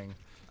ring.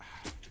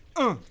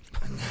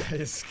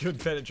 Nice. Good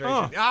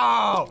penetration.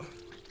 Oh!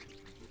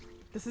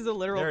 This is a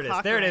literal There it is.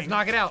 cock There it is. ring.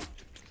 Knock it out.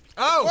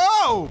 Oh!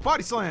 Whoa!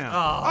 Body slam.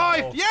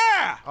 Oh.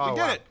 Yeah! Oh, we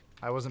did wow. it.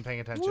 I wasn't paying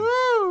attention.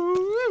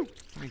 Woo!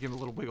 Let me give it a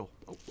little wiggle.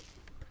 Oh.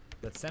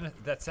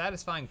 That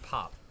satisfying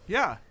pop.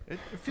 Yeah, it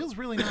feels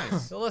really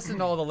nice. So listen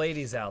to all the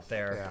ladies out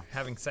there Yeah.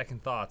 having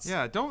second thoughts.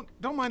 Yeah, don't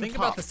mind Think the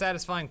pop. about the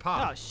satisfying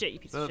pop. Oh shit, you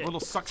piece The of shit. little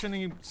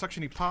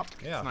suctiony pop.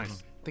 Yeah. It's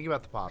nice. Think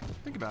about the pop.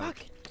 Think about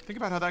Fuck. it. Think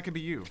about how that could be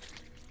you.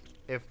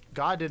 If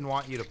God didn't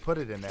want you to put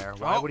it in there,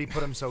 why Oh. would he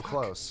put him so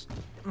close?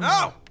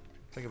 No!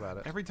 Think about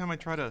it. Every time I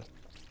try to.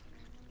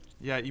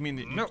 Yeah, you mean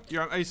the. No.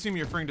 I assume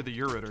you're referring to the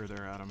ureter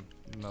there, Adam.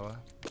 Noah.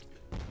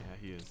 Yeah,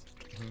 he is.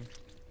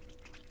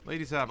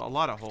 Ladies have a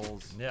lot of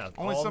holes. Yeah,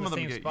 Only all some in of the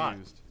them same get spot.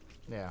 used.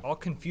 Yeah. All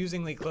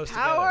confusingly close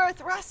Power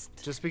together. thrust.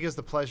 Just because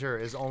the pleasure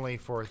is only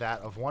for that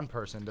of one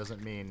person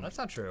doesn't mean. That's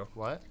not true.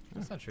 What?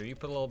 That's not true. You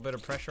put a little bit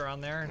of pressure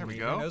on there, and There we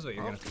who go. knows what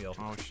you're gonna feel.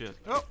 Oh shit.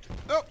 Oh.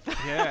 Oh.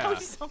 Yeah.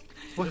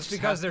 Just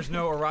because there's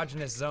no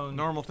erogenous zone.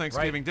 Normal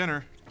Thanksgiving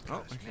dinner. Oh.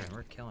 Okay. Man,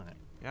 we're killing it.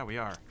 Yeah, we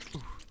are.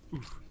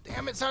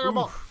 Damn it, soccer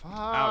ball. Fuck.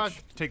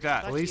 Ouch. Take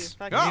that. Fuck Elise, you,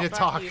 fuck we you, need to fuck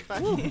talk. you,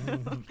 fuck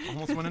you.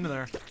 Almost went into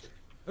there.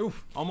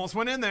 Oof. Almost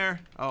went in there.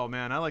 Oh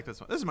man, I like this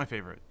one. This is my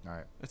favorite. All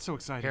right. It's so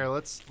exciting. Here,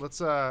 let's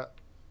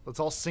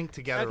all sync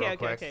together Okay, real okay,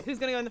 quick. okay. Who's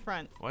gonna go in the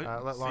front? What?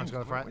 Let Lawrence Sing.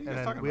 go in front, What are you and guys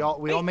then talking we about?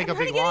 all make a I'm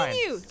trying big to get line. in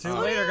you. See you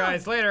Slow later, down.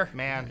 guys. Later.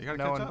 Man, You gotta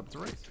no catch one. up. It's a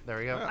race. There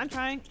we go. I'm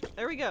trying.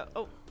 There we go.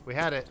 Oh, We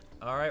had it.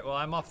 All right. Well,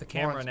 I'm off the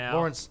camera Lawrence, now.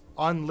 Lawrence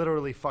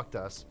unliterally fucked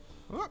us.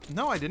 Oh,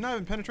 no, I didn't. I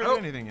haven't penetrated Oh.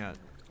 anything yet.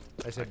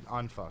 I said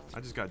unfucked. I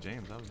just got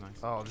James. That was nice.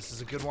 Oh, this is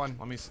a good one.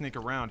 Let me sneak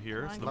around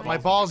here. Let the Let my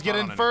balls balls get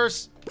don't in get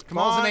first. Come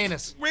balls on. and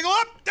anus. Wiggle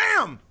up.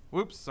 Damn.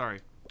 Whoops. Sorry.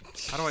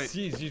 How do I?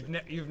 Jeez,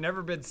 you've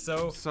never been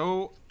so.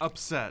 So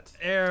upset.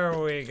 There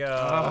we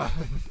go.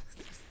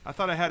 I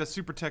thought I had a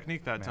super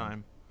technique that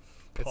time.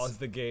 Pause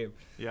the game.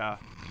 Yeah.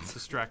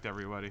 Distract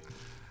everybody.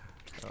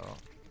 Oh,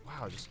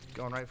 wow, just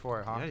going right for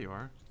it, huh? Yeah, you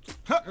are.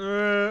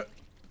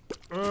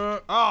 Uh,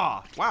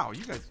 Ah, wow.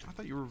 You guys. I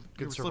thought you were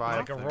Good slipping survival. off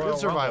Like a there. Royal Good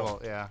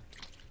survival. Yeah.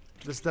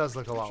 This does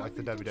look a lot like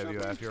the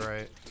WWF. You're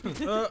right.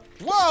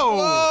 Whoa!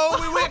 oh,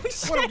 we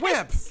whipped. What a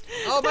whip!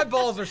 Oh, my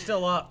balls are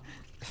still up.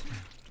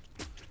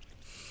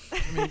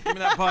 Give me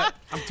that butt.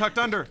 I'm tucked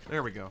under.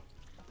 There we go.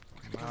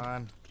 Come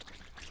on.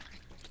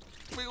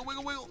 Wiggle,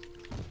 wiggle, wiggle.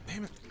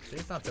 Damn it. See,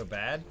 it's not so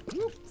bad.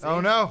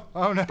 Oh no!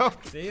 Oh no!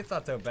 See, it's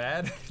not so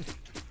bad.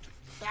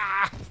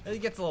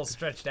 It gets a little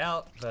stretched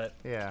out, but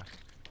Yeah.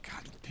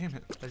 God damn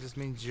it. That just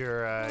means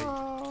your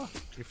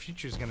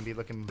future's gonna be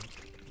looking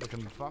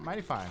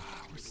mighty fine.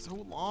 We're so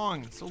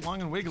long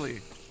and wiggly.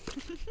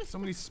 So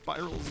many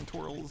spirals and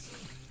twirls.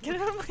 get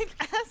out of my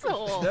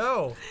asshole.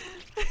 no.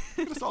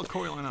 Look at us all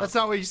coiling up. That's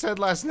not what you said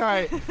last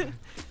night.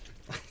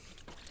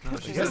 No,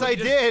 she Yes, said I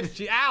did.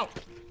 She out.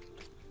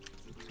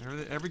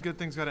 every good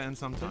thing's got to end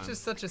sometime. There's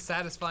just such a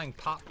satisfying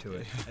pop to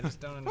it. I just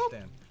don't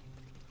understand.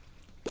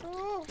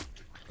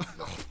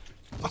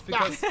 Just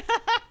because.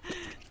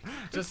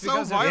 Just so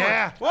because. of- violent.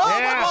 Yeah. Whoa, my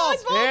yeah.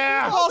 balls!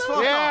 Yeah. Balls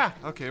fell Yeah.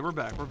 off. Okay, we're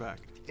back. We're back.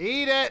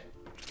 Eat it.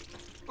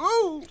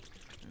 Ooh!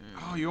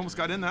 Oh, you almost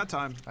got in that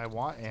time. I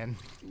want in.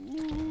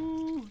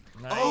 Ooh.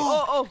 Nice.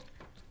 Oh, oh,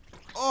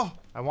 Oh!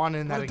 I want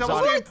in that What a double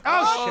exotic. skip.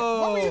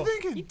 Oh, What were you Oh. you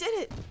thinking? did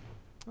it.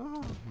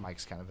 Oh. shit.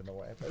 Mike's kind of in the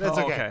way, but that's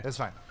Oh, okay. okay. That's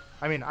fine.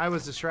 I mean, I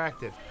was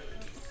distracted.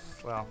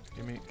 Well,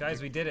 Give me,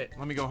 Guys, we did it.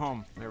 let me go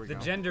home. There we The go.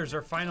 genders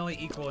are finally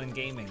equal in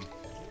gaming.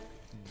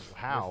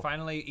 how? We're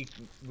finally,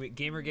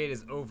 Gamergate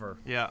is over.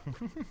 Yeah.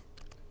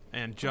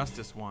 And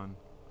Justice won.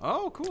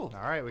 Oh, cool.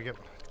 All right, we get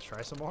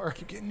try some more.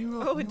 Getting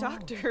new. Oh, a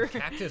doctor.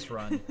 Cactus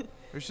Run.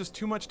 There's just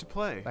too much to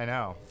play. I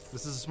know.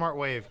 This is a smart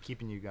way of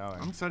keeping you I'm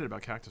going. excited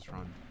about Cactus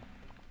Run.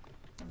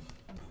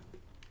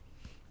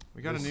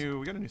 We got a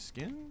new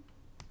skin.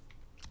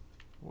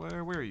 Where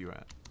are you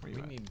at? Where are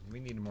you at? We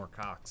need more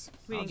cocks.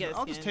 We didn't get a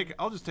I'll just skin.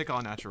 take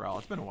all natural.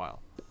 It's been a while.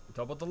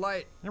 Double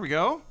delight. There we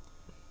go.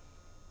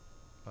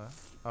 What?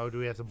 Oh, do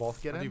we have to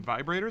both get Are the in?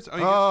 vibrators? Oh,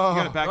 you Oh.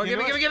 got it back Oh, into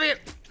give me, it? give me.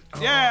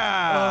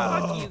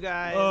 Yeah. Fuck you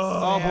guys.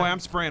 Oh boy, man. I'm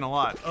spraying a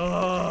lot.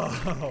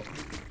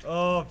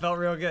 Oh, it felt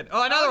real good.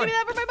 Oh, another Give one. me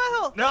that for my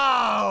butthole.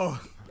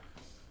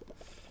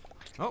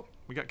 No. Oh,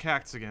 we got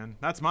cactus again.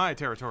 That's my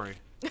territory.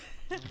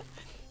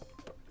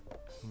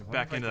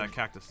 Back into that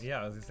cactus.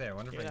 Yeah, I was gonna say. I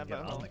wonder if Give I me can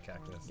that get on butthole. the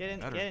cactus.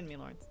 Better. Get in me,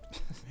 Lawrence.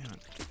 Damn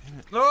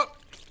it. Oh.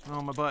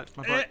 Oh, my butt.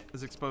 My butt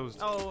is exposed.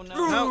 Oh no.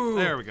 Ooh. No,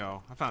 there we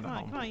go. I found a Come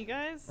on, home. come on, you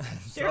guys.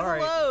 Share Sorry.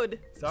 the load.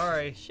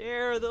 Sorry.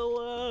 Share the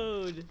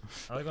load.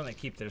 I like when they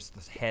keep this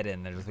head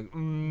in. They're just like,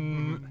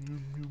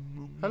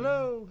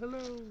 Hello, hello.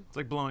 It's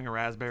like blowing a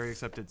raspberry,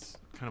 except it's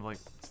kind of like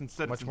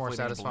instead Much it's more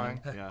inflating a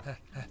satisfying. balloon. Yeah.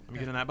 Let me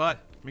get in that butt.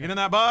 Let me get in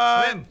that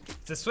butt. Swim.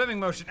 It's a swimming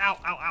motion. Ow,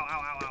 ow, ow,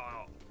 ow, ow,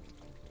 ow,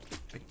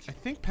 I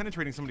think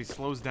penetrating somebody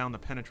slows down the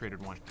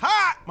penetrated one.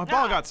 Ha! My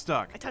ball got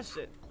stuck. I touched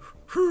it.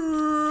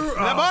 In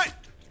that butt.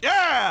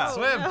 Yeah. ow.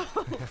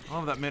 Swim. I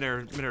love that midair.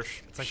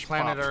 It's like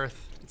planet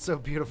Earth. It's so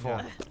beautiful.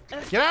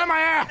 Get out of my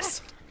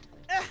ass!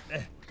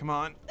 Come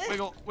on,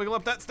 wiggle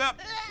up that step.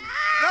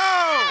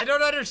 I No!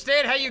 don't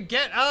understand how you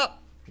get up.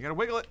 You gotta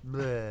wiggle it.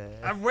 Bleh.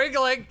 I'm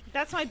wiggling.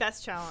 That's my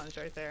best challenge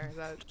right there. Is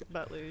that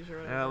butt luge or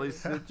whatever. Yeah, at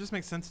least it just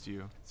makes sense to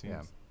you. It seems.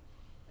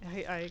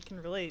 Yeah. I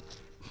can relate.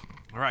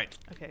 All right.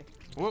 Okay.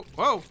 Whoa,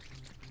 whoa.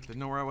 Didn't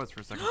know where I was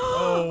for a second.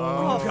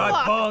 Oh, you got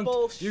fuck, punked.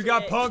 bullshit. You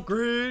got punk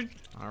green.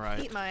 All right.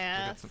 Eat my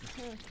ass. some-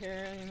 I don't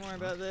care anymore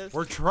about this.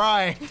 We're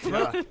trying.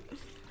 Yeah.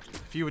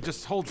 If you would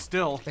just hold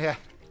still. Yeah.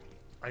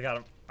 I got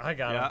him. I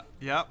got Yeah. him.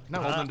 Yep.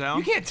 No, Hold them down.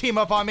 You can't team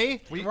up on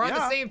me. We're on yeah.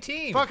 the same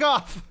team. Fuck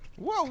off.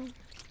 Whoa.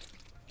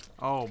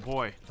 Oh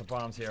boy. The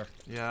bomb's here.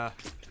 Yeah.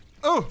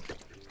 Oh.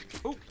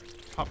 Oh.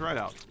 Popped right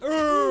out.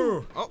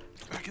 Ooh. Oh.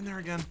 Back in there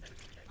again.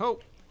 Oh.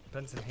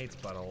 Benson hates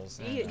buttholes.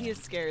 He is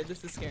scared.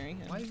 This is scaring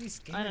him. Why is he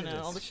scared? I don't of know,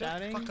 this? all the Shut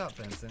shouting. Fuck up,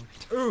 Benson.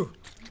 Ooh.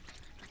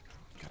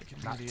 Gotta get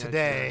him Not to the edge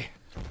today.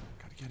 there.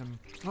 Gotta get him.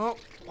 Oh.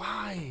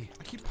 Why?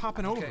 I keep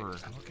popping Okay. over.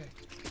 I'm okay.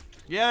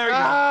 Yeah. There you go.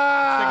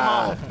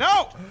 Ah! Take him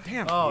off. No.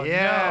 Damn. Oh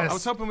Yes. I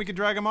was hoping we could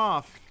drag him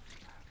off.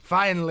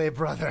 Finally,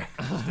 brother.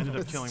 Ended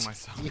up killing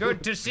myself. no.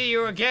 Good to see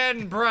you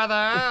again,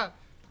 brother.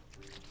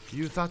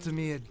 You thought of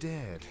me a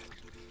dead.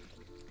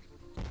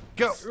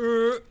 Go.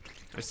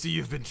 I see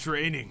you've been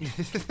training.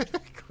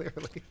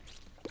 Clearly.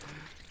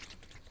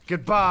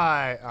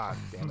 Goodbye. Ah,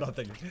 damn it.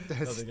 Nothing.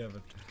 Nothing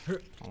happened.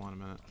 Hold on a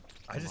minute.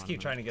 I just keep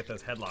trying to get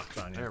those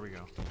headlocks on you. There we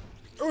go.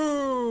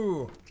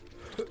 Ooh.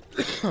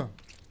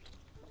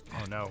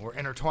 Oh no, we're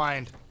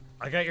intertwined.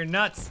 I got your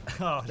nuts.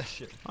 Oh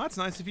shit. Well, that's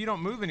nice. If you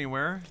don't move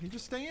anywhere, you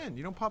just stay in.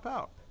 You don't pop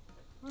out.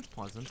 That's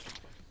pleasant.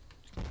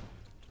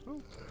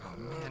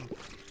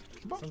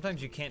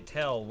 Sometimes you can't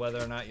tell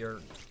whether or not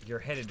you're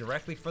headed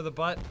directly for the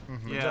butt or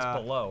Yeah. just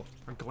below.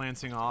 Or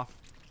glancing off,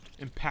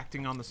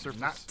 impacting on the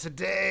surface. Not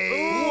today.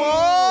 Whoa!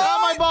 Oh,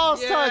 my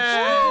balls touched.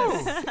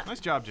 Yes. Nice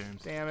job,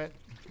 James. Damn it.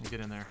 You get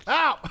in there.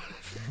 Ow.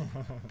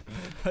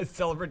 A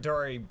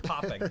celebratory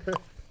popping.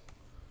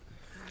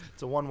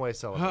 It's a one-way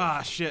celebration.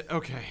 Ah, shit.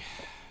 Okay.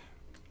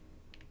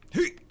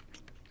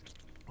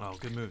 Well,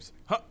 good moves.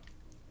 Huh.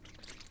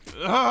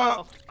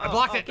 Ah! I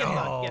blocked it. Get Oh.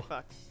 fucked. Get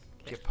fucked.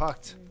 Get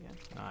pucked. There you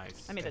go.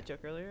 Nice. I made that joke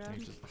earlier.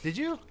 You just- Did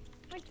you?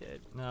 I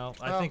did. No,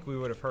 I Oh. think we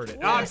would have heard it.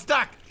 What? Oh, I'm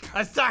stuck.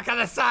 I'm stuck on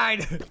the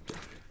side.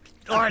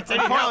 Lawrence, I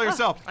need Coil help.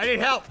 yourself. I need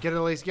help. Get it,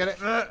 Elise. Get it.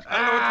 I don't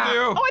know what to do.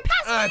 Oh, I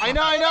passed it. I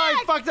know.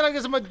 I fucked it up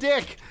because I'm a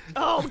dick.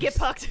 Oh, get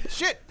pucked.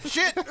 Shit.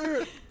 Shit.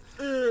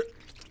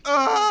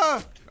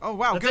 Oh,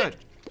 wow. That's good. it.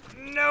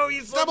 No,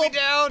 you slowed Double me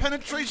down.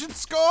 penetration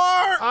score.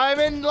 I'm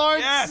in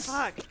Lawrence. Yes.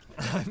 Fuck.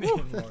 I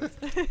mean, Lawrence.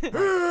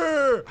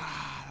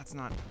 That's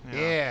not.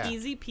 Yeah.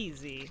 Easy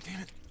peasy.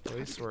 At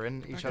least we're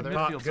in each Back in other.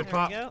 midfield. Good There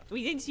pop. we go.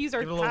 We need to use our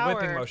Give it a little power.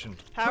 whipping motion.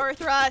 Power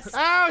thrust.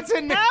 Ow, it's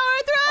in me. Power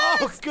Oh,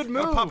 thrust. good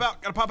move. Gotta pop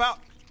out. Gotta pop out.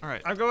 All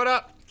right. I'm going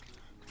up.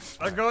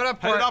 I'm going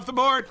up for Head it. it off the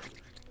board.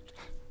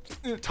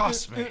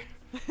 Toss me.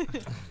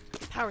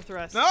 Power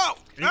thrust. No.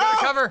 You gotta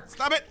No! cover.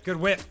 Stop it. Good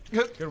whip.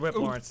 Good whip, Ooh,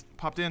 Lawrence.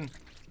 Popped in.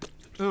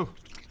 Ooh.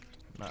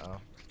 Uh-oh.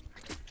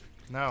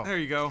 No. There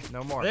you go.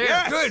 No more. There.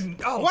 Yes!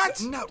 Good. Oh, What?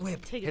 Nut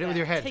whip. Take it Hit it back. with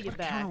your head. Take it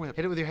back. Counter whip.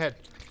 Hit it with your head.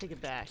 Take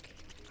it back.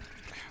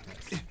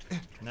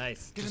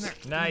 Nice. Get in there.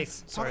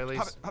 Nice. Sorry, Pop it, Elise.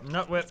 pop it, pop it.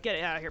 Nut whip. Get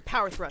it out of here.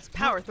 Power thrust.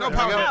 Power thrust.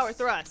 power Power thrust.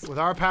 thrust. With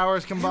our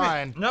powers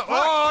combined. No.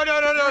 Oh no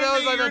no no no. You're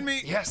in me, you're in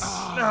me. Yes.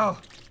 No.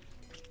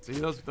 See,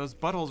 those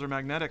buttholes are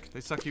magnetic.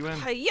 They suck you in.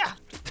 Yeah.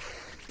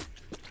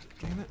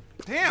 Damn it.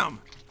 Damn.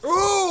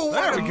 Ooh,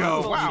 There we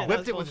go. Bullshit. Wow. That Whipped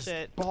was it with his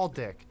bullshit. ball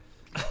dick.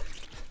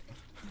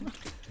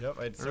 Yep,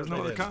 I There's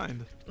no other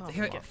kind. Oh,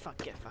 Damn it. get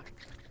fucked, get fucked.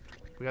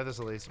 We got this,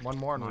 Elise. One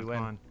more and we win.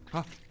 Come on.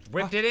 Huh?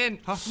 Whipped it in.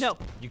 No.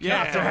 You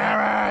Yeah. can't.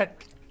 Damn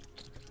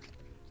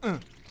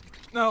it!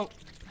 No.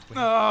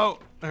 No.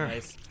 There.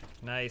 Nice.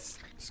 Nice.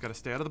 Just gotta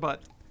stay out of the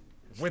butt.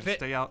 Whip it.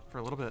 Stay out for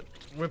a little bit.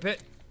 Whip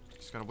it.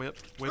 Just gotta whip.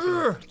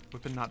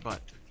 Whip and not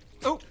butt.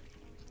 Oh.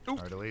 All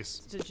right, Elise.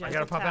 Just a gentle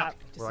gotta pop out. tap.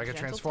 Just We're like a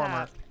gentle transformer.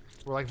 tap.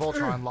 We're like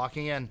Voltron,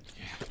 locking in.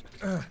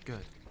 Good.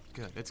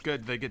 Good. It's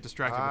good. They get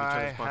distracted with each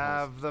I other's buttholes.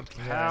 have the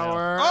Yeah, I know.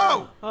 power.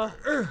 Oh!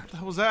 What the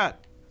hell was that?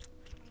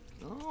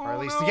 Oh, All right,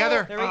 Elise, no.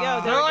 together. There we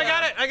go. There No, we I go.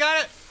 got it. I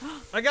got it.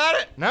 I got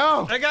it.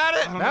 No! I got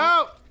it.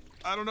 No!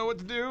 I don't know what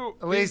to do.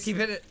 Please Elise. keep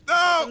hitting it.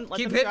 No! Let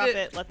Keep them hitting drop it.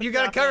 it. Let them You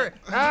gotta drop cover it.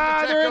 it.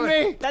 Ah, they're in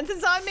me!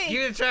 Benson's on me.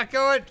 Keep the track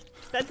going.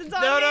 Benson's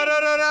on No, me. no, no,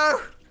 no,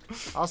 no.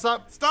 I'll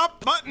stop.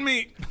 Stop butting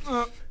me!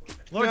 Lawrence,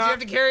 Yeah. you have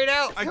to carry it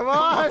out. Come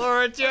on!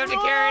 Lawrence, you have to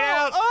carry it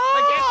out. Oh!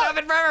 I can't stop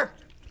it forever.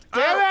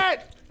 Damn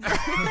it!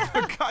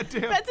 God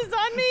damn. Benson's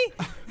on me.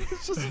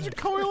 It's just such a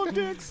coil of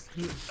dicks.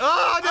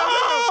 Oh, no,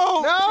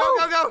 Oh!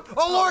 No! no. Go, go,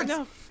 go. Oh, Lawrence.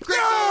 No.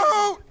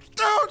 No!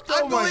 Don't!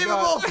 Oh my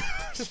Unbelievable.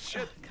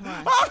 God. Come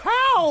on.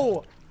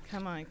 How?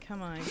 Come on.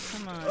 Come on.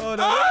 Come on. Oh,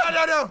 no, no,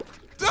 no, no.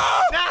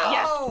 No!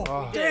 Yes.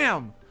 Oh,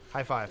 Damn!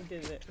 high five. We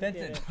did it. We did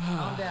Benson, it.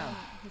 calm down.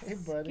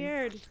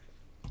 Scared.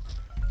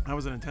 That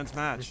was an intense You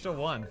match. still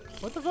won.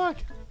 What the fuck?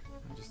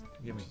 Just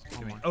Give me, one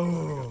give me. more.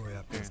 Oh,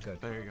 yeah, that's There,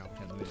 good. there you go.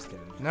 Yeah, let me just get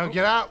it. No,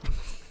 get out.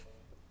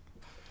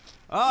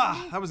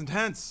 Ah, that was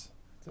intense.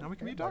 Now we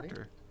can be a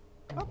doctor.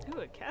 Ooh,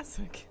 a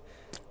cassock.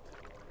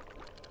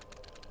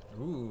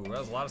 Ooh, that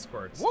was a lot of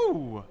squirts.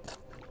 Whoa!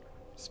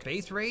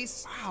 Space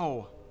race?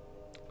 Wow.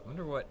 I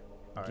wonder what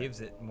All right.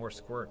 gives it more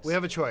squirts. We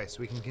have a choice.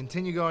 We can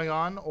continue going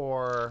on,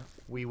 or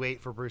we wait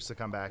for Bruce to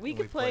come back. We and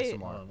could play play. some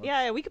more.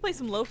 Yeah, we could play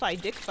some lo-fi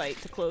dick fight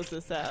to close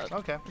this out.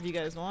 Okay. If you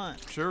guys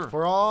want. Sure.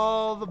 For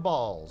all the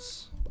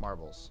marbles.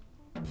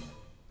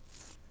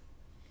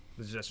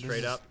 This is just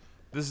straight up.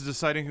 This is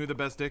deciding who the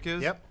best dick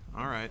is? Yep.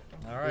 All right.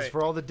 All This is right.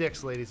 for all the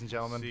dicks, ladies and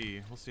We'll gentlemen.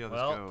 see. We'll see how this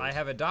Well, goes. I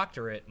have a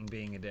doctorate in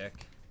being a dick.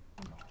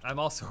 I'm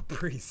also a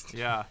priest.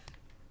 Yeah.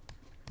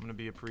 I'm gonna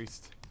be a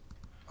priest.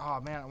 Oh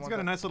man, I He's want got a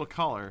that. nice little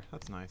collar.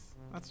 That's nice.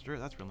 That's real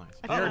nice.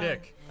 I You're a found-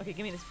 dick. Okay,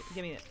 give me this.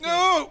 Give me it.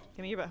 No!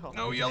 Give me your butthole.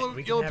 No, We yellow,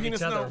 can yellow have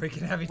penis. each other. No. We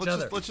can have each let's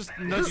other. Just, let's just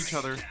nudge each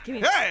other. Give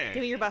me. Hey!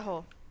 Give me your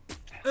butthole.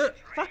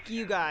 Fuck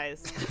you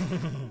guys.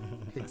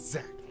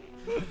 Exactly.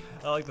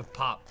 I like the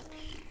pop.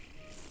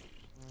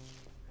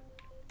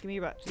 Give me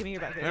your butt. Give me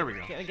your butt. There we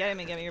go. Get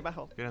me. Give me your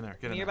butthole. Get in there.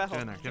 Get Give in me your there. butthole.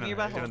 Get in there. Give Get me in your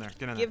there. Get butthole. in there.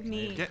 Get in there. Give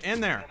me. Get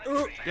in there.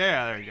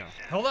 Yeah, there you go.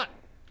 Hold on.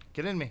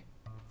 Get in me.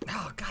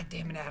 Oh, God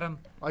damn it, Adam.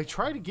 I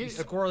try to You get.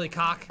 squirrely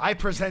cock. I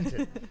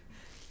presented.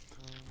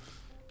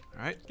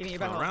 All right. Give me your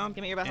go butthole. around.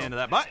 Give me your butthole. Into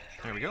that butt.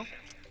 There we go.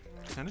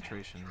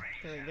 Penetration.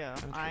 There we go.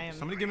 Penetration. I am.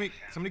 Somebody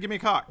give me a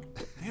cock.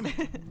 Damn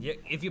it.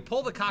 If you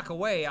pull the cock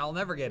away, I'll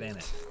never get in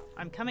it.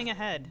 I'm coming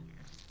ahead.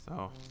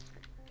 So,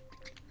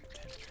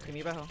 Give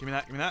me your butthole. give me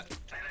that. Give me that.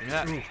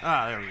 Give me that.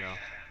 Ah, there we go.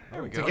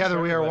 There we go.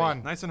 Together we are everybody.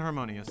 one. Nice and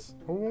harmonious.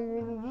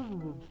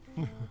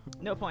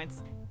 No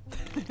points.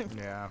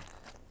 Yeah.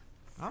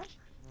 Oh,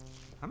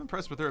 I'm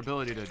impressed with their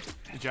ability to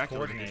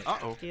ejaculate. Coordinate.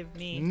 Uh-oh. Give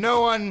me.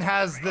 No one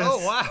has this.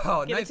 Oh,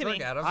 wow. Give it Nice to work,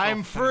 me. Adam. I'm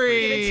Give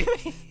free. it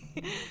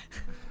to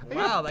me.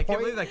 Wow, I can't point.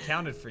 believe that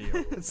counted for you.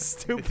 It's It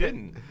stupid.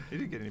 didn't. He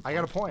didn't get any I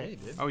got a points. Yeah, you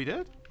point. did. Oh, he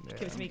did?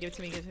 Give it to me. Give it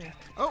to me. Give it to me.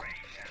 Oh,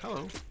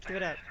 hello. Give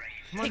it up.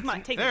 Come Take on,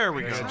 mine. Take there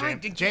we There's go. a Trying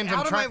to James, get I'm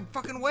out of trying- my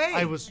fucking way.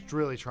 I was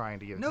really trying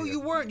to give it No, to you. you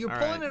weren't. You're All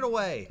pulling right. it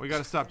away. We got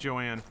to stop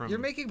Joanne from You're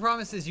making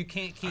promises you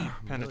can't keep.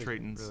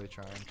 penetrating. Really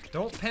trying.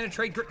 Don't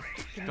penetrate.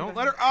 Don't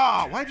let her.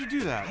 Ah, why'd you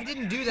do I that?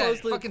 didn't do that.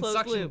 Closed loop, Fucking closed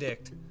suction loop.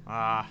 dicked.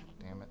 Ah.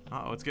 Damn it.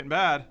 Uh-oh, it's getting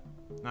bad.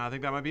 No, I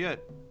think that might be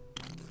it.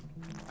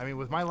 I mean,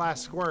 with my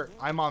last squirt,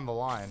 I'm on the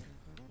line.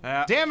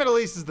 Yeah. Damn it,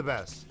 Elise is the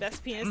best.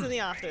 Best penis in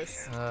the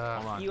office. Hold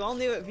on. You all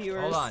knew it,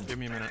 viewers. Hold on. Give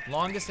me a minute.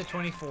 Longest at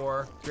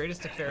 24.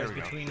 Greatest affairs There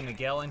we go. between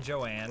Miguel and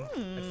Joanne.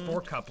 At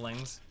 4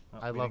 couplings. Oh,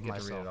 I we love didn't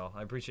get to read myself. it all.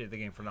 I appreciate the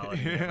game for not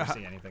letting me Yeah. ever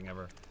see anything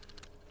ever.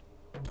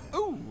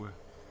 Ooh.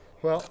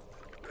 Well,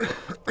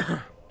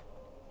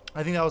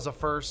 I think that was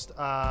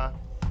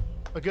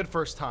a good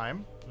first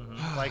time.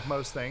 Like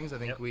most things, I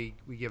think Yep. we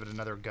give it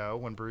another go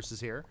when Bruce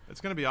is here.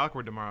 It's gonna be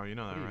awkward tomorrow. You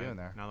know that, What are you right? doing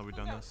there? Now that we've I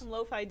done got this. some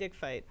lo-fi dick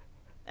fight.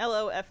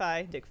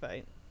 L-O-F-I dick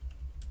fight.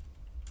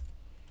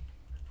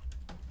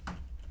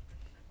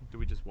 Do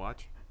we just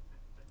watch?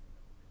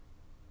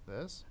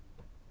 This?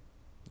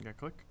 You got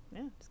click?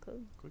 Yeah, just close.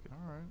 Click it.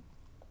 All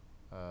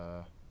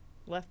right.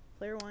 Left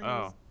player one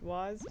Oh. is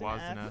WAS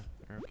Was and and F.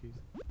 arrow keys.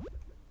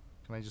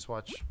 Can I just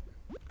watch?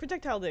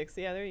 Projectile dicks.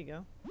 Yeah, there you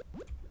go.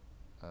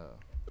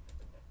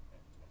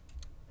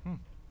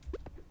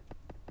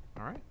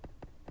 All right.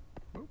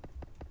 Ooh.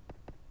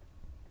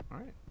 All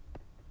right.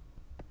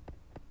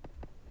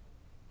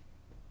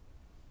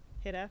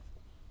 Hit F.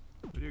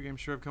 Video games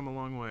sure have come a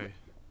long way.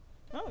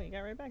 Oh, you got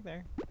right back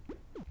there.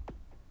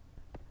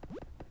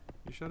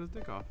 You shut his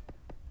dick off.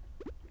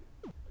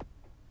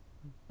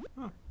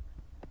 Huh.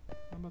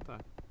 How about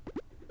that?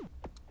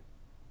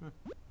 Huh.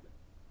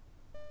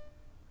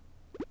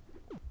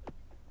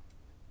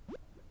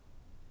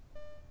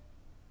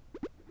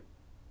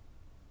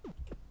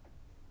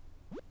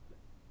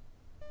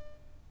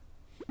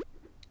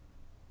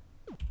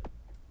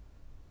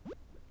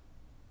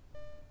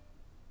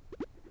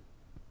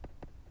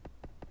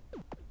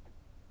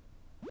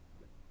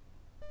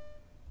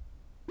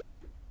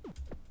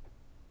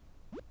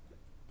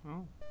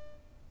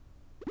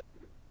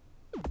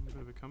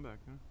 comeback,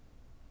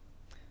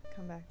 huh?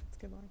 Come back. It's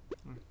a good one.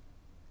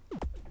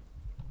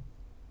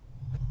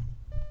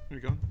 Where you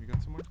going? You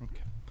going somewhere?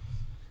 Okay.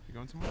 You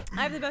going somewhere?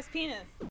 I have the best penis.